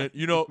 man.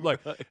 You know,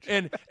 like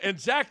and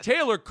Zach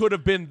Taylor could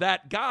have been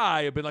that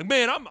guy. Have been like,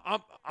 man,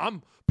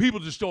 I'm people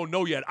just don't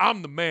know yet.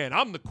 I'm the man.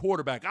 I'm the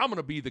quarterback. I'm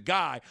gonna be the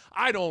guy.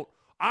 I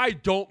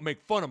don't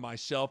make fun of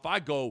myself. I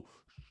go,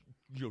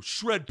 you know,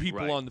 shred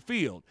people on the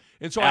field.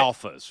 And so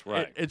alphas,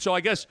 right. And so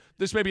I guess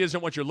this maybe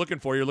isn't what you're looking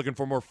for. You're looking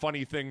for more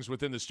funny things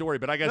within the story.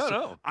 But I guess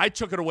I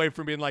took it away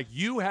from being like,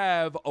 you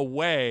have a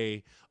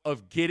way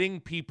of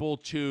getting people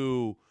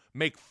to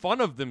make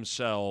fun of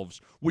themselves,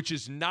 which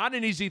is not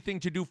an easy thing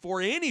to do for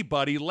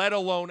anybody, let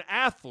alone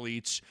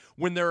athletes,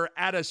 when they're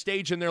at a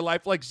stage in their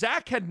life. Like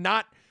Zach had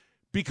not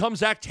become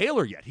Zach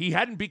Taylor yet. He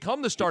hadn't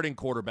become the starting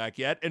quarterback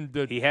yet, and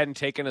he hadn't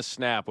taken a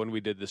snap when we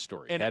did this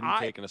story. And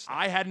taken a snap.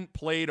 I hadn't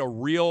played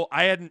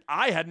I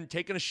hadn't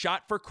taken a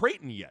shot for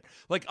Creighton yet.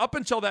 Like up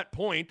until that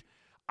point,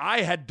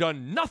 I had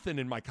done nothing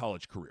in my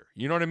college career.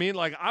 You know what I mean?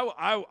 Like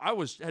I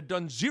had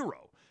done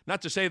zero.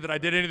 Not to say that I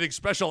did anything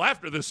special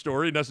after this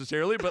story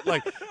necessarily, but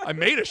like I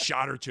made a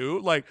shot or two.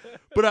 Like,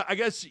 but I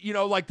guess, you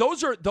know, like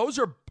those are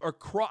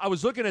I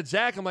was looking at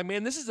Zach. I'm like,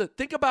 man, this is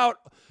think about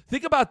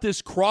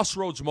this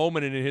crossroads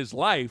moment in his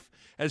life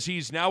as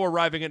he's now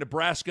arriving at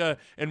Nebraska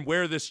and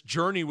where this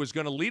journey was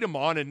going to lead him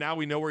on. And now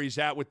we know where he's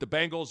at with the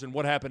Bengals and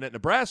what happened at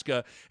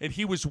Nebraska. And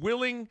he was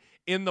willing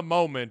in the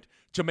moment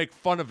to make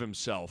fun of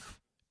himself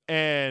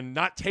and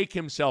not take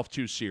himself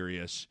too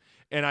serious.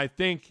 And I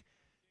think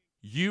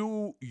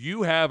you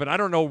have, and I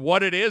don't know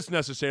what it is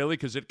necessarily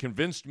because it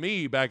convinced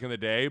me back in the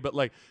day, but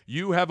like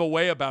you have a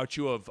way about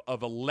you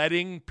of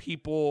letting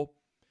people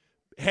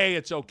Hey,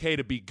 it's okay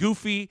to be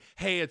goofy.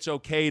 Hey, it's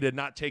okay to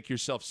not take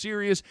yourself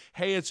serious.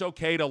 Hey, it's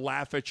okay to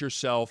laugh at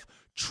yourself.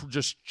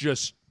 Just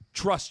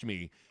trust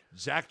me.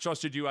 Zach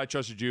trusted you. I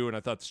trusted you. And I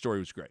thought the story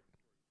was great.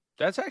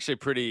 That's actually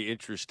pretty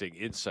interesting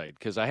insight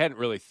because I hadn't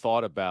really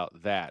thought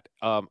about that.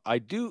 I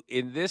do,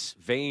 in this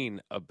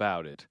vein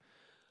about it,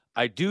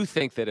 I do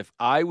think that if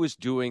I was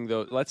doing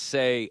let's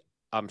say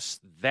I'm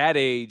that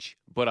age,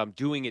 but I'm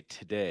doing it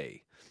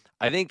today,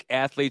 I think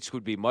athletes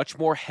would be much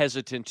more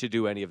hesitant to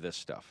do any of this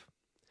stuff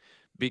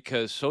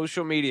because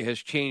social media has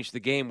changed the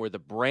game where the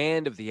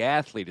brand of the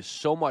athlete is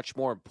so much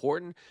more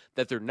important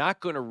that they're not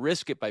going to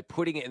risk it by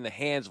putting it in the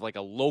hands of like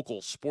a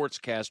local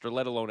sportscaster,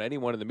 let alone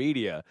anyone in the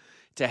media,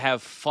 to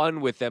have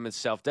fun with them and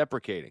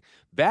self-deprecating.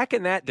 Back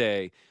in that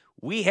day,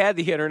 we had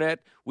the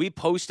internet. We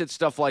posted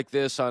stuff like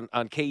this on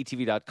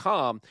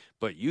KETV.com,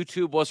 but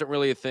YouTube wasn't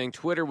really a thing.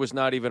 Twitter was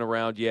not even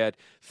around yet.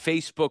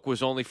 Facebook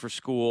was only for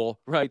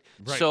school, right?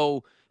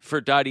 So for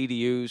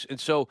 .edus. And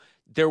so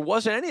there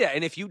wasn't any of that.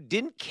 And if you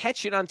didn't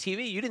catch it on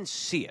TV, you didn't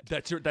see it.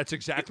 That's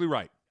exactly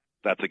right.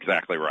 That's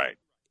exactly right.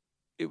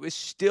 It was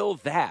still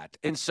that.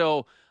 And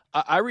so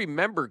I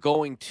remember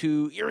going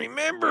to,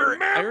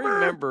 I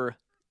remember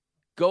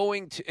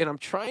going to, and I'm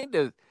trying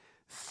to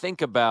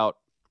think about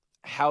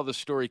how the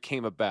story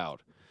came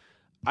about.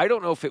 I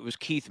don't know if it was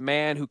Keith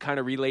Mann who kind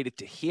of related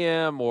to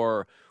him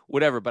or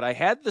whatever, but I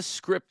had the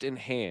script in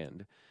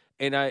hand,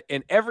 and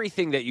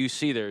everything that you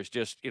see there is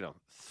just,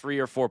 3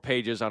 or 4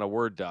 pages on a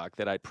Word doc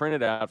that I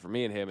printed out for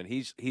me and him, and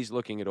he's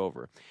looking it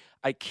over.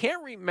 I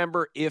can't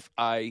remember if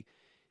I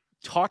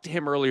talked to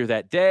him earlier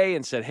that day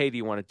and said, hey, do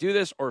you want to do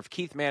this? Or if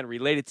Keith Mann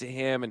related to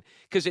him, and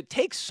because it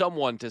takes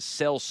someone to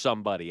sell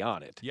somebody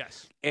on it.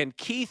 Yes. And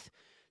Keith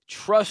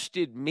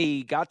trusted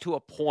me, got to a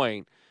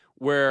point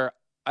where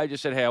I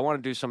just said, hey, I want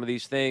to do some of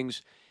these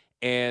things.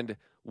 And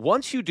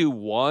once you do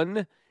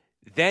one,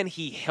 then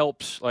he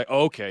helps, like,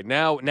 okay,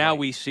 now right.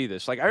 We see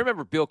this. Like, I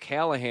remember Bill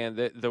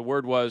Callahan, the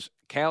word was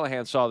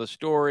Callahan saw the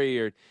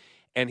story,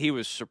 and he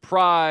was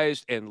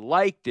surprised and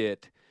liked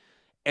it.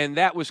 And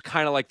that was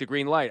kind of like the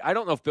green light. I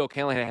don't know if Bill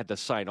Callahan had to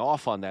sign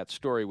off on that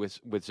story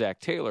with Zach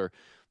Taylor,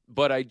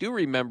 but I do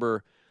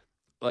remember,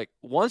 like,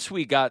 once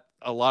we got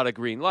a lot of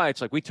green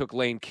lights, like we took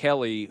Lane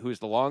Kelly, who's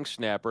the long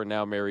snapper,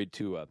 now married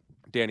to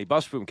Danny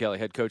Busboom Kelly,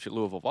 head coach at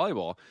Louisville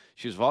Volleyball.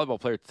 She was a volleyball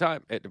player at the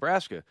time at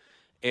Nebraska.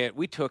 And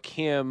we took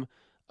him,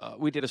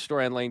 we did a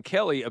story on Lane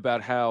Kelly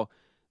about how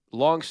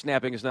long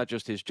snapping is not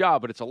just his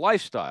job, but it's a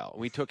lifestyle.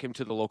 We took him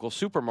to the local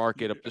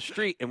supermarket up the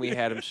street, and we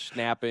had him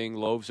snapping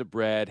loaves of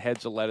bread,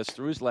 heads of lettuce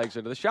through his legs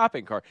into the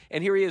shopping cart.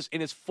 And here he is in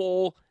his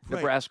full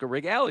Nebraska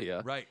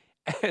regalia. Right.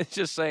 And it's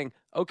just saying,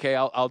 okay,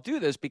 I'll do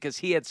this because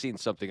he had seen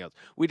something else.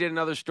 We did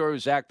another story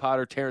with Zach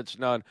Potter, Terrence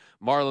Nunn,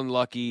 Marlon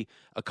Lucky,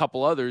 a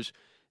couple others,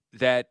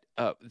 that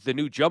the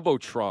new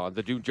Jumbotron,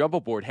 the new Jumbo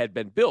board had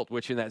been built,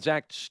 which in that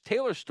Zach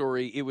Taylor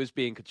story, it was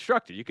being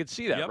constructed. You could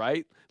see that,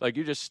 right? Like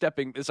you're just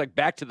stepping, it's like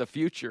Back to the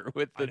Future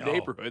with the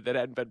neighborhood that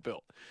hadn't been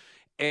built.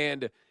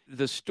 And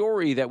the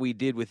story that we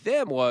did with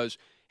them was,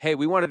 hey,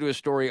 we want to do a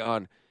story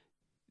on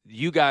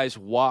you guys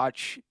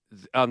watch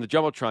on the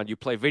Jumbotron, you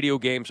play video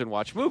games and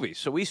watch movies.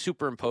 So we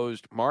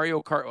superimposed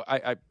Mario Kart.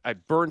 I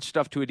burned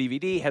stuff to a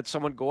DVD, had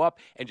someone go up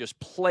and just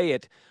play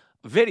it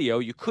video.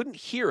 You couldn't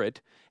hear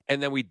it.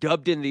 And then we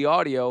dubbed in the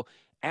audio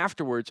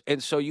afterwards.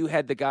 And so you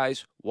had the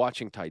guys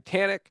watching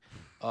Titanic,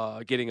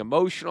 getting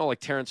emotional, like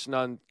Terrence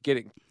Nunn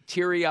getting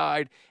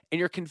teary-eyed. And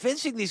you're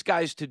convincing these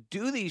guys to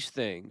do these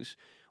things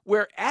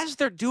where as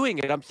they're doing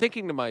it, I'm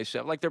thinking to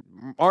myself, like they're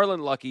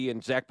Marlon Lucky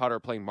and Zach Potter are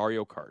playing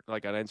Mario Kart,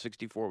 like on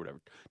N64 or whatever,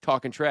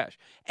 talking trash.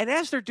 And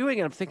as they're doing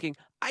it, I'm thinking,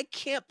 I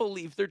can't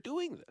believe they're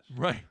doing this.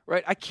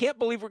 Right? I can't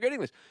believe we're getting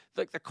this.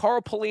 Like the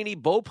Carl Pelini,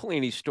 Bo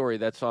Pelini story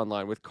that's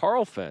online with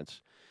Carl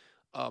Fentz.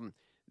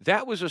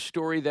 That was a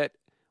story that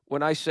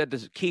when I said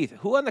to Keith,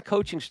 who on the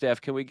coaching staff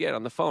can we get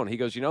on the phone? He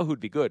goes, you know who'd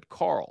be good?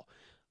 Carl.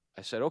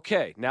 I said,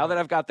 okay, now that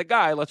I've got the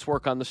guy, let's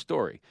work on the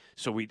story.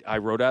 So I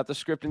wrote out the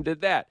script and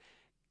did that.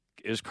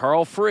 Is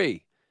Carl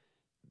free?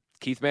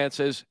 Keith Mann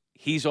says,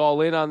 he's all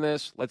in on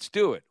this. Let's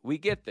do it. We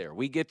get there.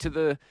 We get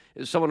to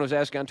someone was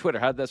asking on Twitter,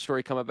 how did that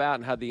story come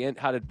about and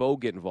how did Bo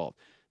get involved?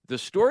 The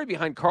story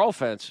behind Carl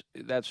Fentz,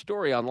 that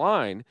story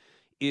online,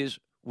 is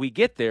we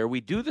get there,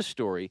 we do the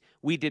story.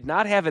 We did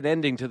not have an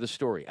ending to the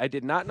story. I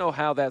did not know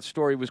how that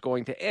story was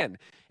going to end.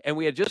 And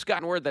we had just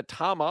gotten word that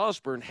Tom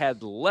Osborne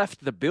had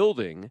left the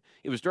building.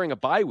 It was during a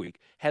bye week,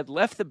 had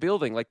left the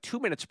building like 2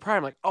 minutes prior.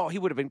 I'm like, oh, he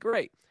would have been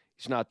great.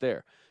 He's not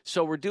there.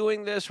 So we're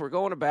doing this. We're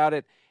going about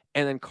it.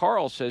 And then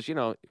Carl says,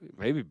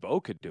 maybe Bo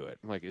could do it.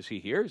 I'm like, is he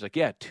here? He's like,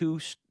 yeah, two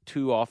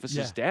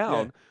offices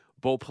down. Yeah.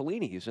 Bo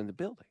Pelini is in the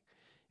building.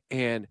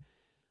 And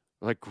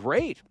I'm like,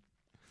 great.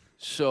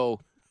 So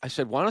I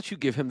said, why don't you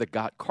give him the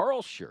Got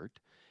Carl shirt,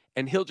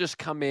 and he'll just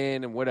come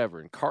in and whatever.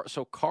 And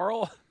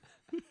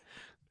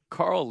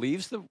Carl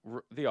leaves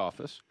the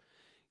office,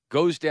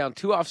 goes down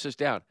 2 offices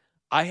down.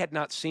 I had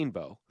not seen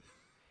Bo,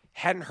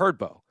 hadn't heard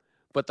Bo.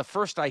 But the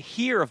first I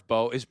hear of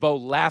Bo is Bo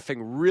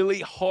laughing really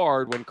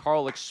hard when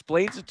Carl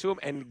explains it to him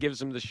and gives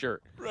him the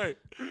shirt. Right.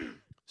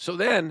 So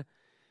then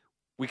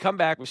We come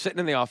back. We're sitting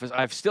in the office.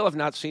 I still have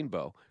not seen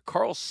Bo.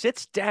 Carl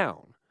sits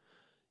down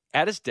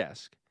at his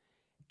desk,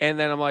 and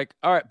then I'm like,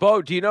 all right,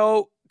 Bo, do you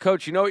know,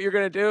 Coach, you know what you're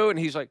going to do? And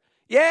he's like,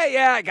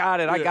 yeah, I got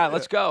it.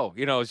 Let's go.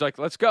 He's like,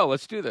 let's go.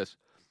 Let's do this.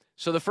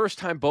 So the first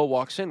time Bo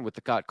walks in with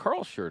the Got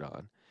Carl shirt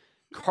on,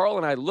 Carl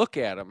and I look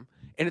at him,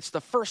 and it's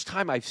the first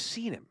time I've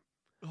seen him.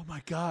 Oh,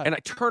 my God. And I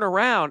turn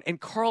around, and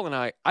Carl and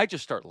I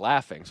just start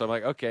laughing. So I'm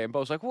like, okay. And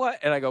Bo's like, what?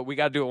 And I go, we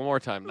got to do it one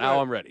more time.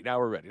 Now I'm ready. Now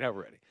we're ready.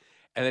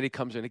 And then he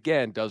comes in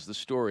again, does the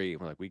story.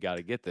 We're like, we got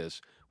to get this.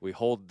 We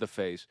hold the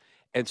face.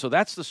 And so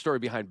that's the story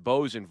behind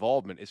Bo's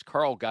involvement is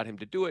Carl got him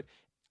to do it.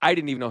 I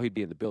didn't even know he'd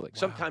be in the building. Wow.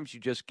 Sometimes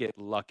you just get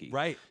lucky.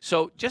 Right.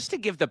 So just to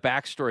give the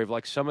backstory of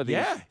like some of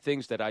these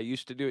things that I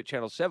used to do at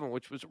Channel 7,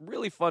 which was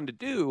really fun to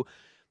do,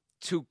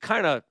 to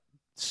kind of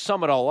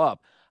sum it all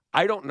up.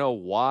 I don't know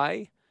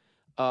why,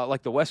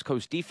 like the West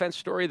Coast defense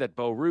story that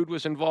Bo Ruud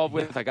was involved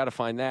with. I got to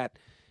find that.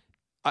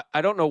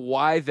 I don't know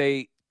why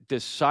they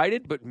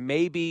decided, but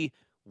maybe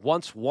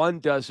once one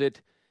does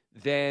it,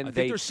 then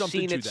they've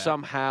seen it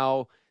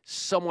somehow.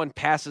 Someone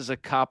passes a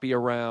copy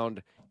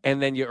around,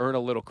 and then you earn a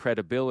little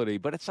credibility.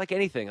 But it's like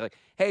anything. Like,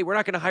 hey, we're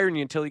not going to hire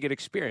you until you get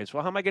experience.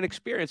 Well, how am I going to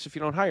experience if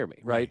you don't hire me,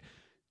 right?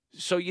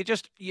 So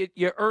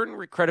you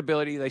earn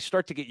credibility. They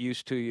start to get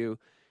used to you,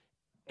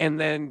 and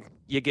then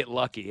you get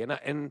lucky.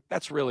 And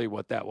that's really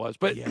what that was.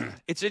 But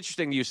it's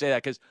interesting you say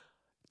that because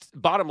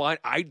bottom line,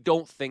 I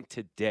don't think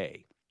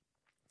today,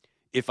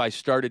 if I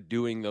started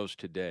doing those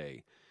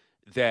today,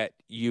 that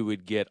you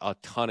would get a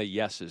ton of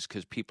yeses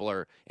because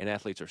people and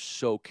athletes are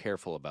so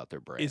careful about their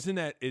brand. Isn't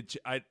that it?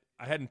 I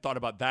hadn't thought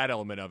about that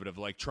element of it, of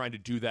like trying to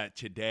do that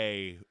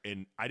today.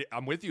 And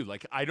I'm with you.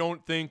 Like, I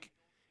don't think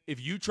if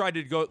you tried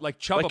to go like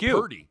Chubba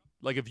Purdy,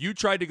 like if you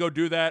tried to go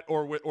do that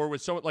or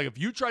with someone, like if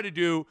you tried to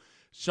do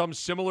some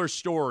similar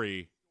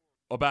story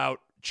about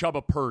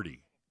Chubba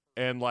Purdy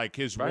and like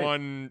his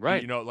one,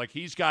 like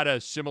he's got a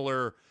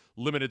similar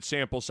limited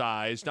sample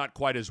size, not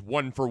quite as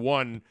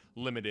one-for-one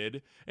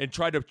limited, and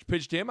try to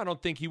pitch to him, I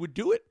don't think he would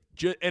do it.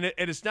 And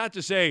it's not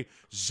to say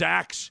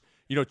Zach's,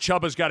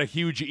 Chubba's got a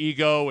huge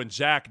ego and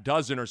Zach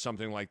doesn't or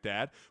something like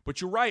that. But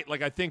you're right.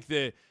 Like, I think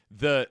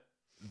the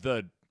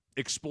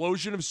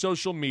explosion of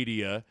social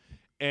media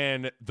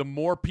and the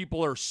more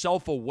people are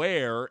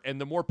self-aware and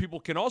the more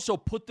people can also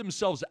put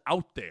themselves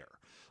out there.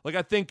 Like,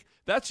 I think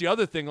that's the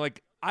other thing.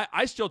 Like,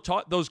 I still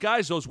taught those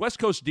guys, those West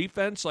Coast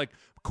defense, like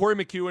Corey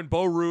McEwen,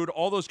 Bo Ruud,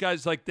 all those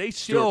guys, like they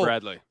still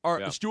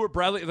Stuart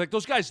Bradley. Like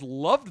those guys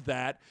loved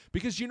that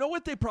because you know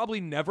what they probably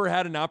never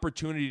had an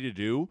opportunity to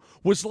do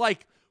was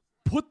like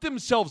put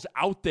themselves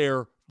out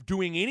there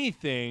doing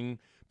anything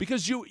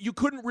because you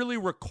couldn't really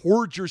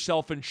record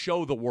yourself and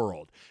show the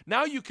world.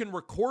 Now you can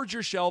record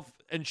yourself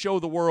and show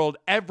the world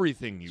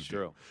everything you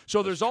do.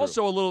 So there's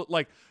also a little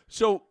like,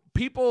 so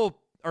people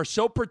are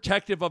so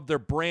protective of their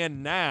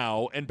brand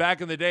now, and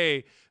back in the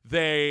day,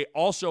 they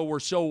also were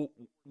so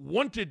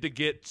wanted to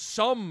get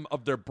some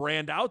of their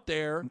brand out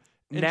there.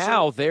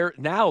 Now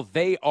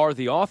they are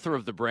the author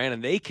of the brand,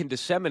 and they can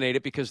disseminate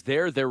it because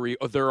they're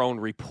their own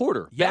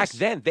reporter. Yes. Back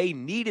then, they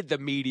needed the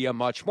media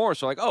much more.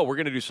 So like, oh, we're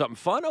going to do something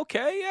fun?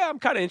 Okay, yeah, I'm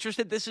kind of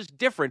interested. This is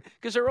different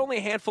because there were only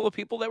a handful of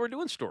people that were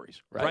doing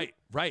stories, right?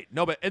 Right.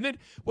 No, but and then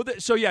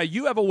so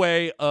you have a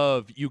way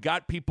of you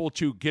got people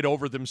to get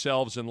over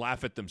themselves and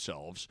laugh at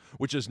themselves,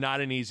 which is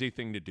not an easy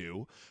thing to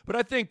do. But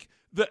I think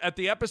at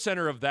the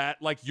epicenter of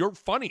that, like you're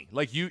funny,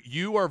 like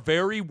you are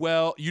very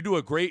well. You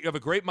have a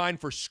great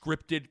mind for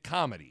scripted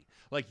comedy.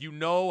 Like you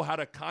know how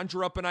to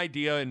conjure up an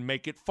idea and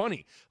make it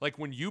funny. Like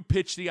when you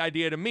pitched the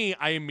idea to me,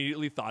 I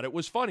immediately thought it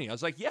was funny. I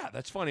was like, yeah,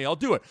 that's funny. I'll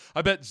do it.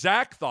 I bet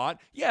Zach thought,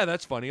 yeah,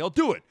 that's funny. I'll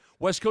do it.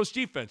 West Coast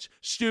defense,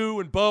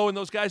 Stu and Bo and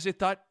those guys, they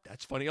thought,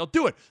 that's funny. I'll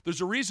do it.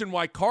 There's a reason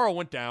why Carl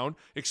went down,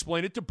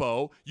 explained it to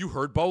Bo. You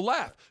heard Bo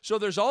laugh. So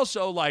there's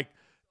also like,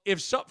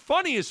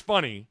 funny is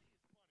funny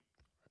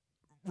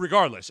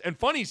regardless. And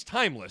funny's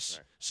timeless.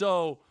 Right.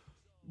 So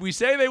we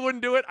say they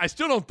wouldn't do it. I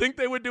still don't think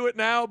they would do it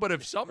now. But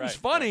if something's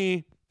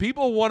funny,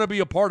 people want to be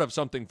a part of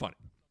something funny.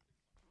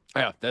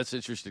 Yeah, that's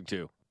interesting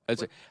too. I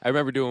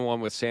remember doing one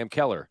with Sam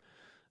Keller.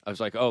 I was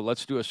like, oh,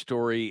 let's do a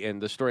story.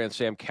 And the story on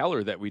Sam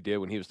Keller that we did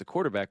when he was the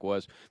quarterback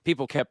was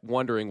people kept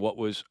wondering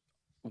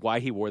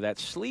why he wore that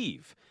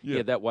sleeve. Yeah. He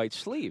had that white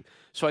sleeve.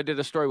 So I did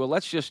a story. Well,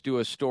 let's just do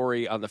a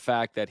story on the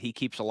fact that he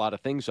keeps a lot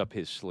of things up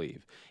his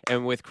sleeve.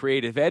 And with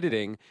creative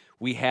editing,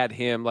 we had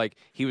him, like,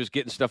 he was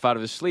getting stuff out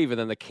of his sleeve, and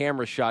then the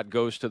camera shot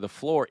goes to the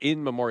floor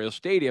in Memorial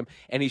Stadium,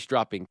 and he's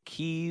dropping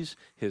keys,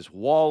 his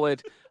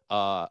wallet,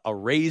 a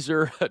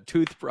razor, a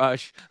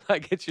toothbrush.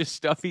 Like, it's just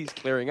stuff he's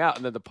clearing out.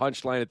 And then the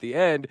punchline at the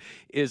end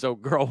is a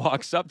girl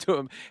walks up to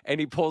him, and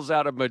he pulls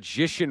out a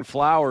magician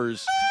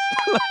flowers.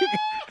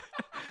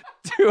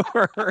 To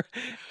her,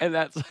 and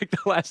that's like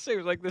the last thing. It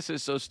was like, this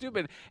is so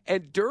stupid.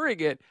 And during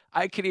it,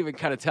 I could even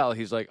kind of tell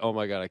he's like, oh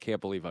my God, I can't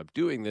believe I'm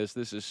doing this.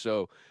 This is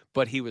so,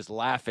 but he was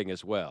laughing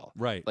as well.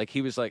 Right. Like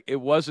he was like,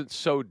 it wasn't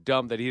so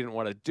dumb that he didn't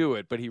want to do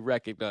it, but he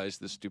recognized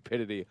the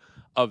stupidity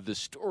of the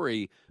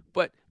story.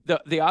 But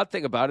the odd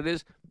thing about it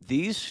is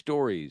these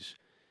stories,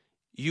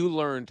 you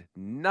learned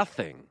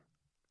nothing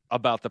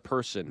about the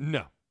person.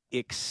 No.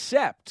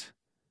 Except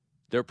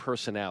their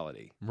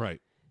personality. Right.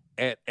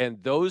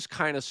 And those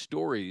kind of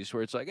stories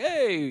where it's like,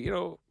 hey,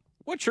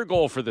 what's your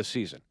goal for this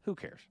season? Who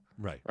cares?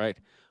 Right. Right.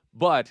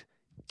 But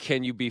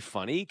can you be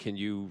funny? Can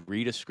you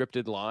read a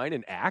scripted line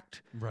and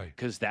act? Right.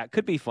 Because that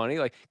could be funny.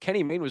 Like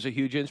Kenny Mayne was a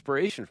huge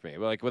inspiration for me.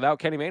 Like without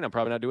Kenny Mayne, I'm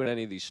probably not doing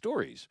any of these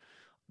stories.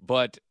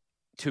 But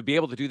to be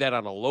able to do that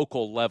on a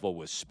local level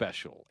was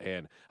special.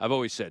 And I've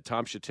always said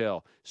Tom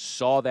Chattel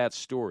saw that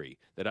story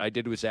that I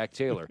did with Zach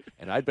Taylor,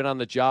 and I'd been on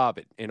the job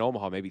in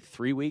Omaha maybe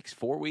 3 weeks,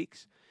 4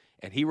 weeks,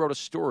 and he wrote a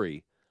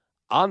story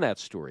on that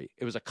story.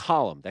 It was a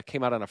column that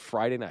came out on a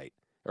Friday night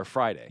or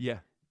Friday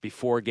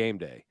before game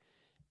day.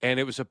 And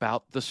it was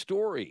about the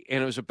story.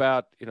 And it was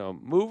about,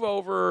 move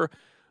over,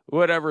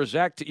 whatever.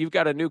 Zach, you've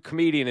got a new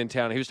comedian in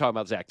town. He was talking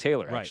about Zach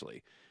Taylor,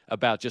 actually,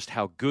 about just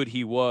how good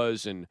he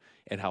was and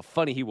how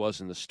funny he was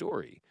in the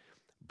story.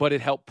 But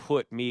it helped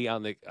put me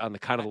on the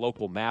kind of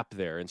local map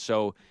there. And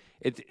so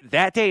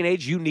that day and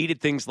age, you needed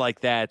things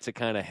like that to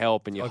kind of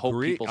help, and you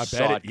hope people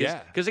saw it.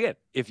 Because, again,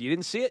 if you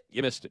didn't see it,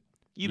 you missed it.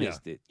 You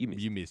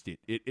missed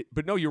it.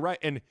 But no, you're right.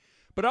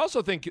 But I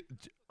also think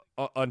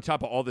on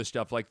top of all this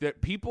stuff, like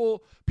that,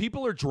 people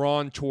are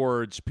drawn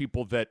towards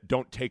people that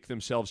don't take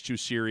themselves too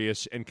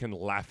serious and can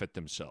laugh at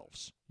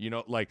themselves.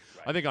 I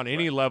think on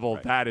any level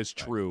that is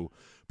true.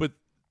 But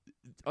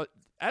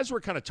as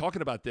we're kind of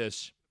talking about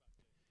this,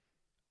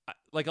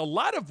 like a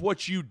lot of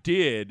what you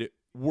did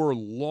were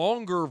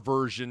longer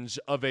versions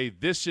of a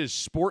This Is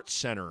Sports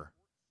Center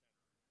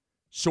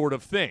sort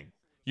of thing.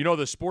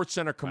 The Sports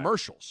Center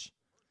commercials.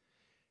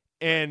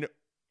 And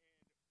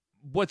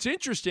what's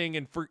interesting,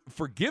 and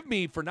forgive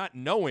me for not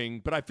knowing,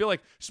 but I feel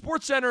like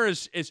Sports Center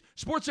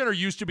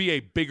used to be a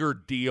bigger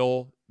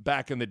deal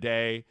back in the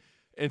day,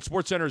 and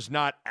Sports Center is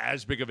not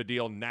as big of a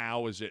deal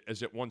now as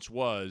it once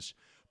was.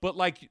 But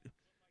like,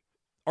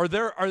 are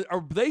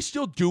they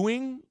still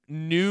doing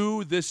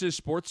new This Is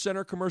Sports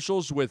Center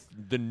commercials with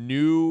the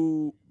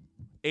new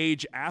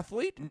age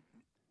athlete?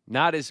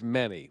 Not as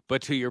many,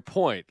 but to your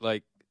point,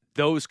 like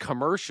those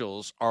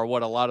commercials are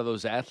what a lot of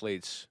those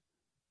athletes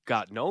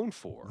got known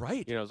for.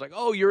 Right. It's like,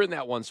 oh, you're in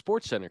that one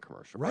Sports Center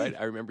commercial, right?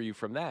 I remember you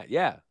from that.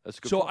 Yeah, that's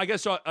a good point. I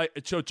guess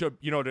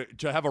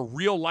to have a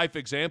real life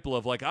example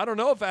of like, I don't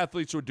know if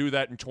athletes would do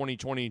that in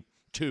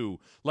 2022.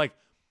 Like,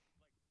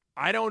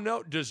 I don't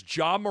know. Does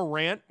Ja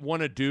Morant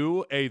want to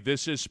do a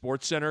This Is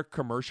Sports Center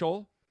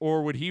commercial,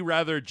 or would he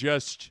rather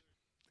just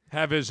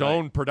have his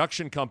own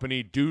production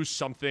company do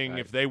something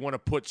if they want to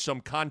put some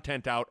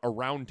content out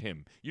around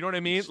him? You know what I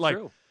mean?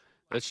 True.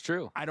 That's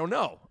true. I don't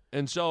know.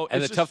 And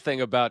the tough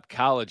thing about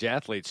college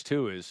athletes,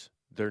 too, is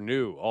they're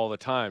new all the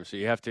time. So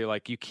you have to,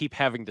 you keep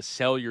having to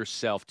sell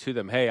yourself to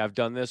them. Hey, I've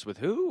done this with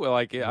who?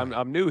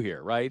 I'm new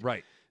here, right?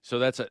 Right. So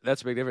that's a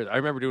big difference. I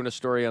remember doing a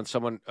story on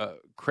someone,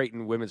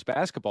 Creighton women's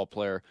basketball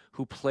player,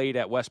 who played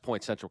at West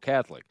Point Central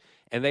Catholic.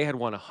 And they had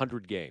won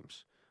 100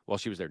 games while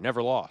she was there,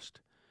 never lost.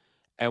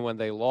 And when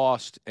they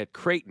lost at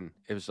Creighton,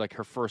 it was like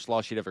her first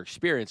loss she'd ever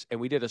experienced. And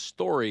we did a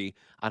story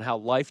on how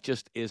life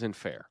just isn't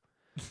fair.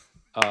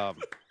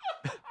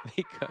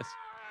 Because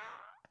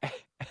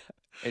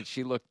and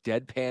she looked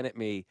deadpan at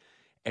me,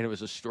 and it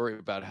was a story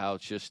about how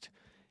it's just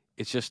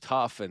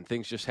tough and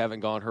things just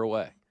haven't gone her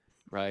way,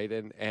 right?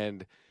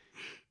 And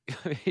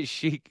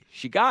she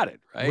got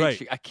it,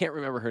 right? I can't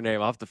remember her name.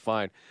 I'll have to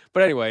find.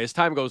 But anyway, as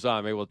time goes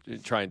on, maybe we'll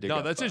try and dig.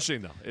 No, that's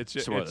interesting though.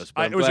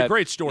 It was a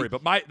great story,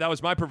 but that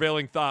was my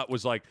prevailing thought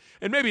was like,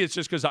 and maybe it's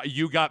just because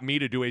you got me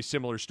to do a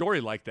similar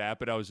story like that,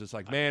 but I was just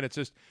like, man,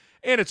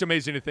 it's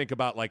amazing to think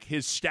about like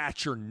his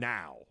stature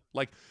now.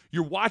 Like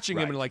you're watching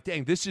him and like,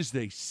 dang, this is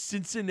the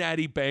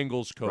Cincinnati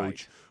Bengals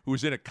coach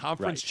who's in a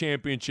conference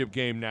championship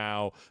game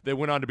now. They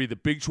went on to be the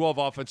Big 12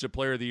 Offensive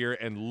Player of the Year,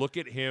 and look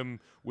at him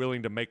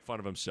willing to make fun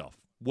of himself.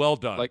 Well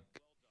done. Like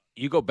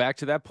you go back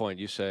to that point,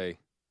 you say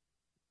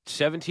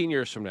 17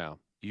 years from now,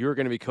 you're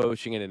going to be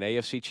coaching in an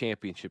AFC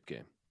championship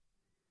game.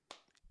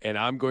 And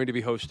I'm going to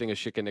be hosting a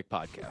Schick and Nick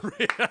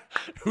podcast.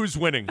 Who's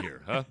winning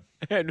here, huh?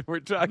 And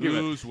we're talking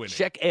Who's about winning?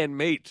 Check and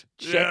mate.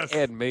 Check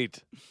and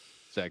mate.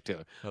 Zach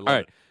Taylor. All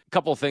right. A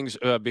couple of things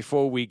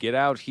before we get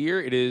out here.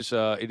 It is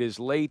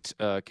late.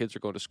 Kids are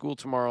going to school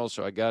tomorrow,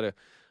 so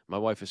my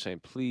wife is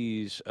saying,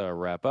 please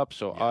wrap up.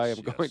 So I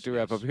am going to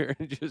wrap up here.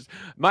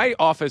 My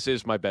office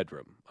is my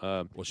bedroom.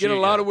 Get a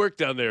lot of work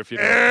down there if you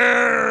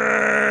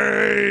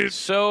know.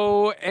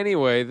 So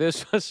anyway,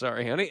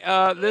 sorry, honey.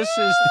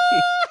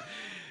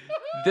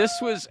 This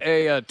was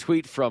a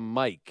tweet from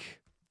Mike.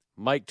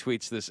 Mike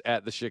tweets this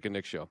at the Schick and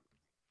Nick Show.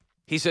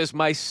 He says,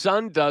 my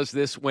son does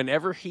this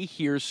whenever he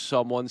hears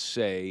someone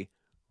say,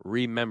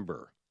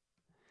 remember.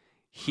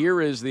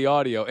 Here is the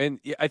audio. And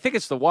I think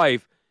it's the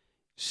wife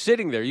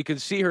sitting there. You can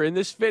see her in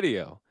this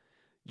video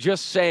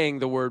just saying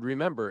the word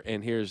remember.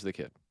 And here's the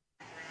kid.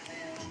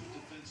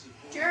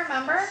 Do you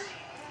remember?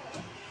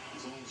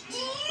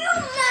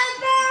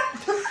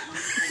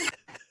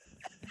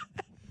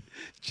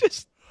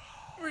 Just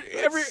we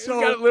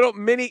got a little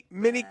mini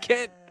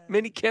Kent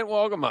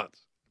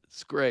Walgamonts.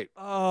 It's great.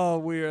 Oh,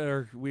 we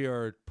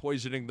are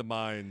poisoning the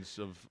minds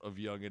of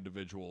young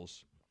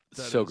individuals.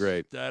 So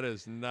great.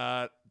 That's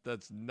not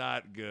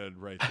good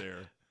right there.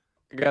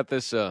 I got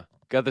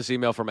this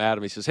email from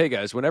Adam. He says, "Hey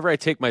guys, whenever I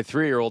take my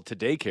 3-year-old to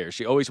daycare,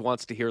 she always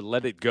wants to hear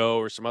Let It Go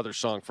or some other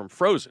song from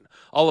Frozen.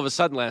 All of a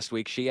sudden last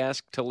week, she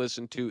asked to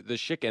listen to the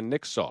Schick and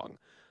Nick song.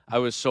 I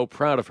was so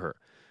proud of her.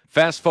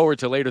 Fast forward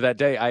to later that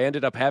day, I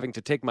ended up having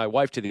to take my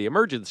wife to the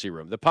emergency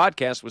room. The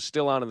podcast was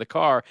still on in the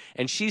car,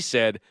 and she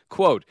said,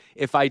 quote,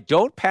 'If I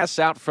don't pass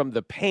out from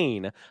the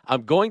pain,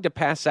 I'm going to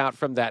pass out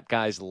from that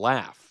guy's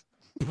laugh.'"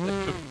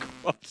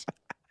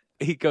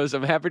 He goes,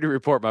 "I'm happy to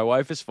report my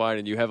wife is fine,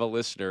 and you have a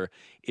listener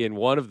in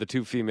one of the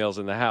 2 females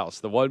in the house,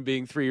 the one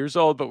being 3 years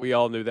old, but we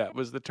all knew that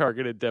was the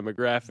targeted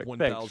demographic."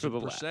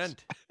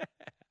 1,000%.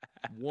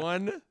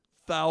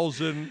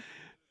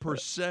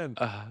 1,000%.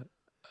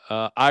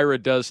 Ira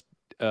does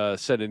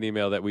send an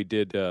email that we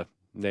did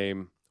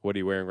name What Are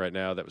You Wearing Right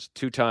Now. That was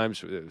 2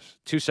 times. It was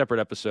 2 separate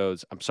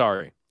episodes. I'm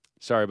sorry.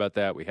 Sorry about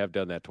that. We have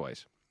done that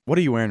twice. What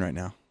are you wearing right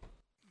now?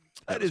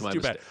 That is too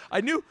bad.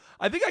 I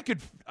think I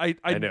could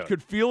know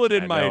could feel it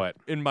in I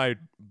my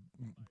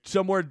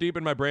somewhere deep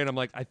in my brain. I'm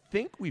like, I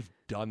think we've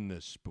done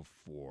this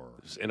before.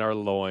 It's in our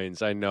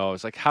loins. I know.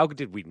 It's like, how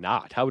did we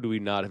not? How do we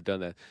not have done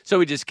that? So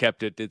we just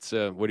kept it. It's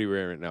What Are You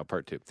Wearing Right Now,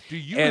 part 2. Do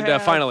you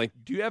finally,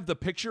 do you have the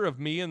picture of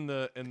me and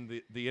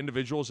the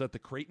individuals at the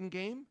Creighton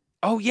game?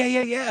 Oh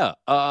yeah.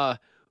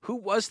 Who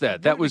was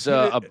that? That was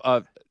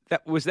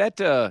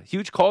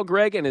Huge Call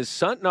Greg and his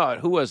son? No,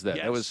 who was that?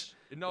 Yes. That was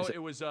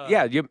it was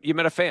you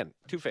met a fan,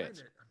 2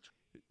 fans.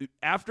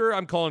 After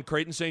I'm calling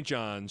Creighton St.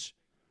 John's,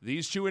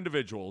 these 2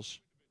 individuals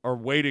are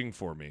waiting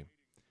for me,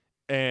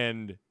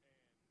 and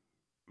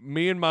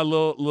me and my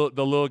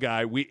little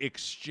guy, we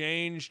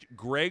exchanged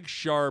Greg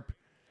Sharp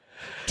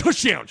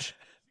touchdowns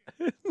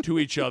to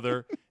each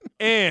other,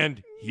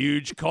 and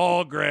huge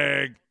call,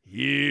 Greg.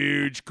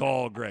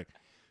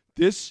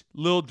 This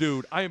little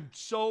dude, I am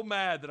so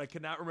mad that I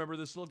cannot remember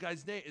this little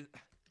guy's name. It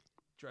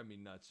drives me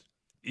nuts.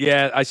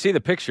 Yeah, I see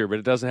the picture, but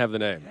it doesn't have the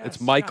name. Yes,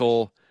 it's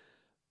Michael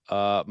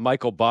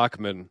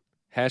Bachman.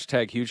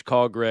 # huge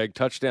call, Greg.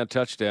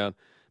 Touchdown.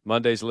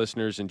 Monday's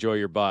listeners, enjoy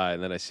your bye.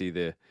 And then I see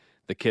the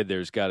kid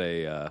there's got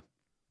a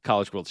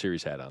College World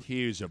Series hat on.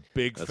 He's a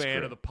big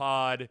fan of the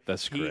pod.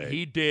 That's great.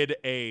 He did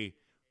a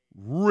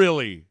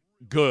really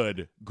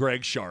good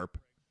Greg Sharp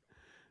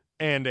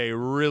and a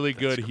really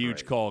good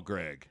huge call,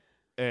 Greg.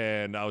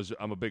 And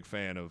I'm a big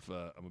fan of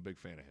him.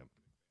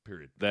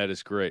 Period. That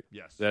is great.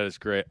 Yes. That is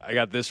great. I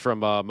got this from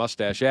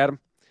Mustache Adam.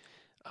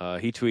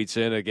 He tweets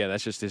in, again,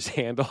 that's just his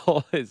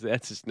handle.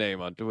 That's his name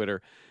on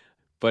Twitter.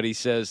 But he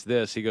says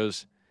this. He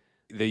goes,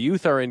 "The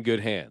youth are in good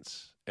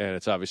hands." And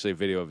it's obviously a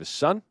video of his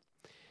son.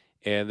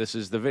 And this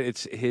is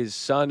his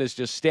son is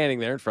just standing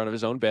there in front of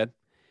his own bed.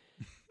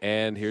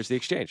 And here's the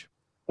exchange.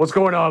 "What's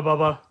going on,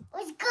 Bubba?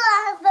 What's going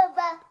on,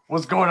 Bubba?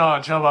 What's going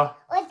on, Chubba?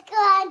 What's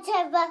going on,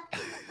 Chubba?"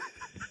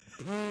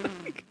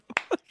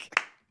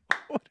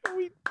 What are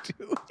we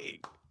doing?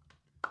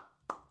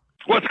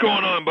 What's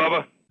going on,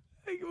 Bubba?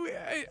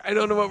 I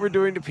don't know what we're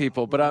doing to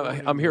people, but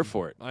I'm here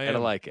for it. I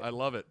like it. I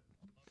love it.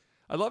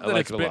 I love that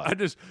like it's it a been. lot.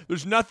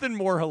 There's nothing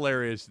more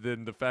hilarious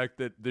than the fact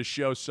that this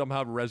show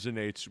somehow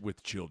resonates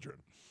with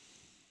children.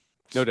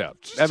 No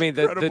doubt. I mean,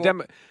 the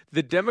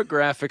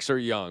demographics are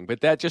young,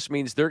 but that just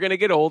means they're going to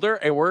get older,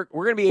 and we're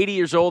going to be 80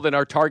 years old, and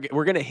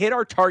we're going to hit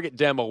our target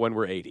demo when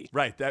we're 80.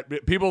 Right.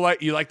 That people like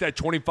that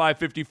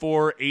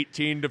 25-54,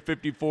 18 to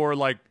 54,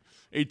 like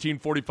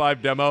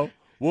 18-45 demo.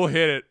 We'll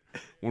hit it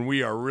when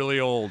we are really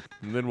old,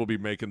 and then we'll be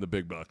making the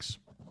big bucks.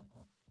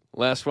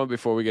 Last one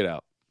before we get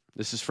out.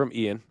 This is from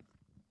Ian.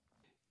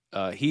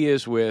 He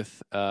is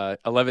with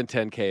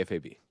 1110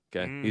 KFAB.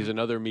 Okay, He's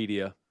another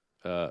media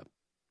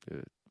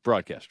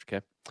broadcaster.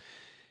 Okay,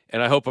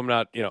 and I hope I'm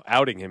not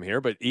outing him here,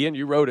 but Ian,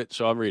 you wrote it,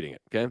 so I'm reading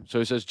it. Okay, so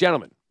he says,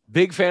 "Gentlemen,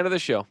 big fan of the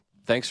show.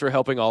 Thanks for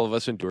helping all of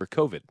us endure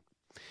COVID.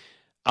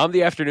 I'm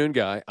the afternoon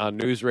guy on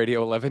News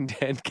Radio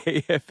 1110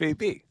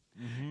 KFAB,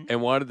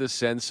 and wanted to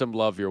send some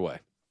love your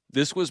way.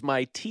 This was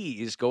my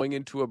tease going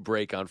into a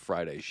break on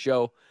Friday's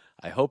show.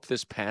 I hope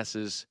this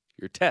passes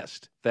your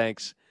test.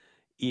 Thanks,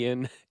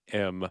 Ian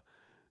M.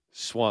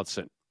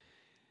 Swanson."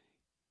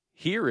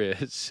 Here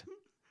is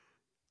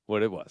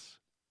what it was.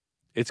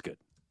 It's good.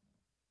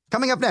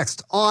 Coming up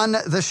next on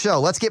the show,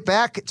 let's get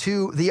back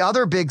to the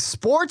other big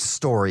sports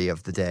story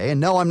of the day.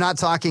 And no, I'm not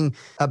talking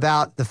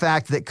about the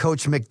fact that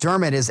Coach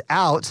McDermott is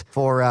out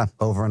for,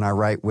 over on our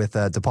right with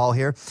DePaul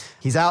here.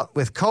 He's out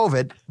with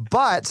COVID,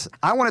 but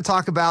I want to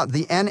talk about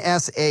the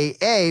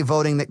NSAA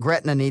voting that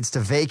Gretna needs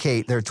to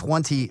vacate their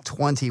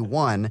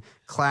 2021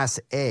 Class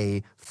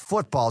A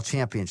football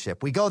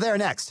championship. We go there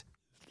next.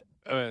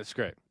 It's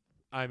great.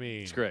 I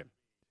mean, it's great.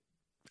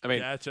 I mean,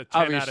 that's a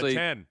 10 out of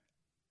 10.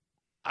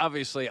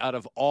 Obviously, out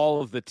of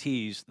all of the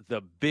T's,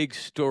 the big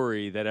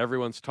story that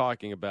everyone's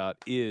talking about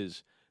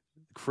is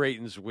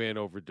Creighton's win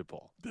over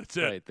DePaul. That's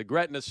it. Right? The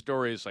Gretna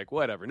story is like,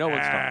 whatever. No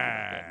one's talking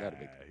about that. Not a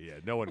big deal. Yeah,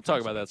 no one. We'll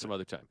talk about that some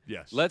other time.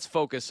 Yes. Let's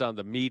focus on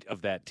the meat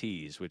of that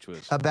tease, which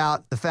was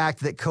about the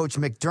fact that Coach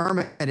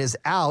McDermott is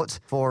out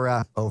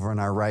for, over on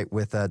our right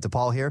with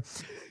DePaul here.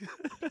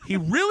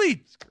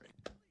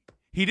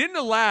 He didn't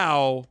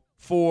allow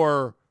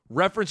for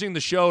referencing the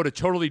show to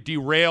totally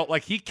derail.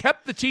 Like, he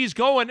kept the tease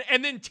going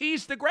and then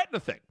teased the Gretna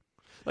thing.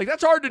 Like,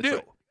 that's hard to do.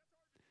 Right.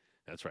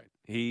 That's right.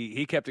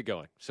 He kept it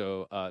going.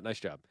 So nice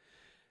job.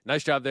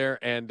 Nice job there.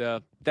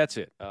 And that's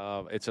it.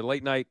 It's a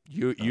late night.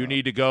 You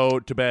need to go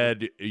to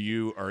bed.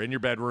 You are in your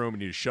bedroom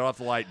and you need to shut off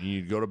the light and you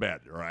need to go to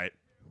bed, all right?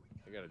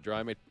 I got to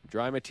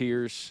dry my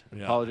tears.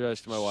 Yeah.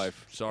 Apologize to my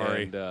wife.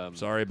 Sorry. And,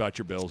 Sorry about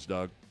your Bills,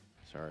 Doug.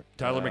 Sorry.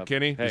 Tyler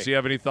McKinney, hey. does he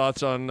have any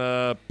thoughts on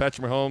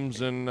Patrick Mahomes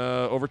and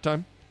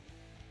overtime?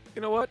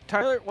 You know what?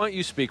 Tyler, why don't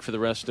you speak for the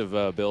rest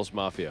of Bills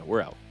Mafia?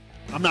 We're out.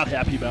 I'm not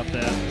happy about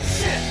that.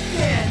 Schick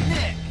and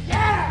Nick.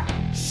 Yeah.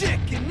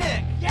 Schick and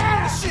Nick.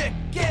 Yeah. The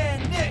Schick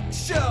and Nick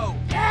Show.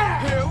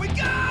 Yeah. Here we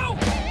go.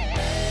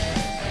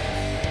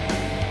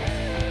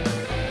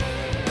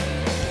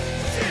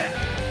 Schick.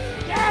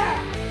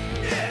 Yeah.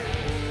 Nick.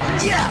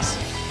 Yes.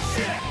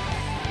 Schick.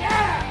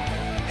 Yeah.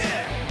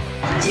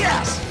 Nick.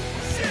 Yes.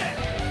 Schick.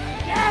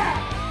 Yeah.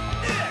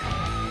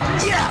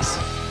 Nick.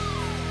 Yes.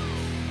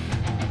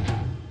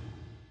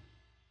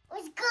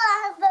 What's going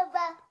on,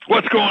 Bubba?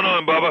 What's going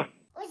on, Bubba?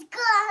 What's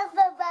going on,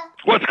 Bubba?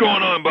 What's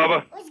going on,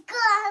 Bubba? What's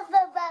going on,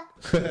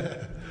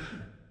 Bubba?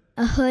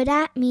 A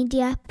Huda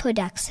Media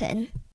Production.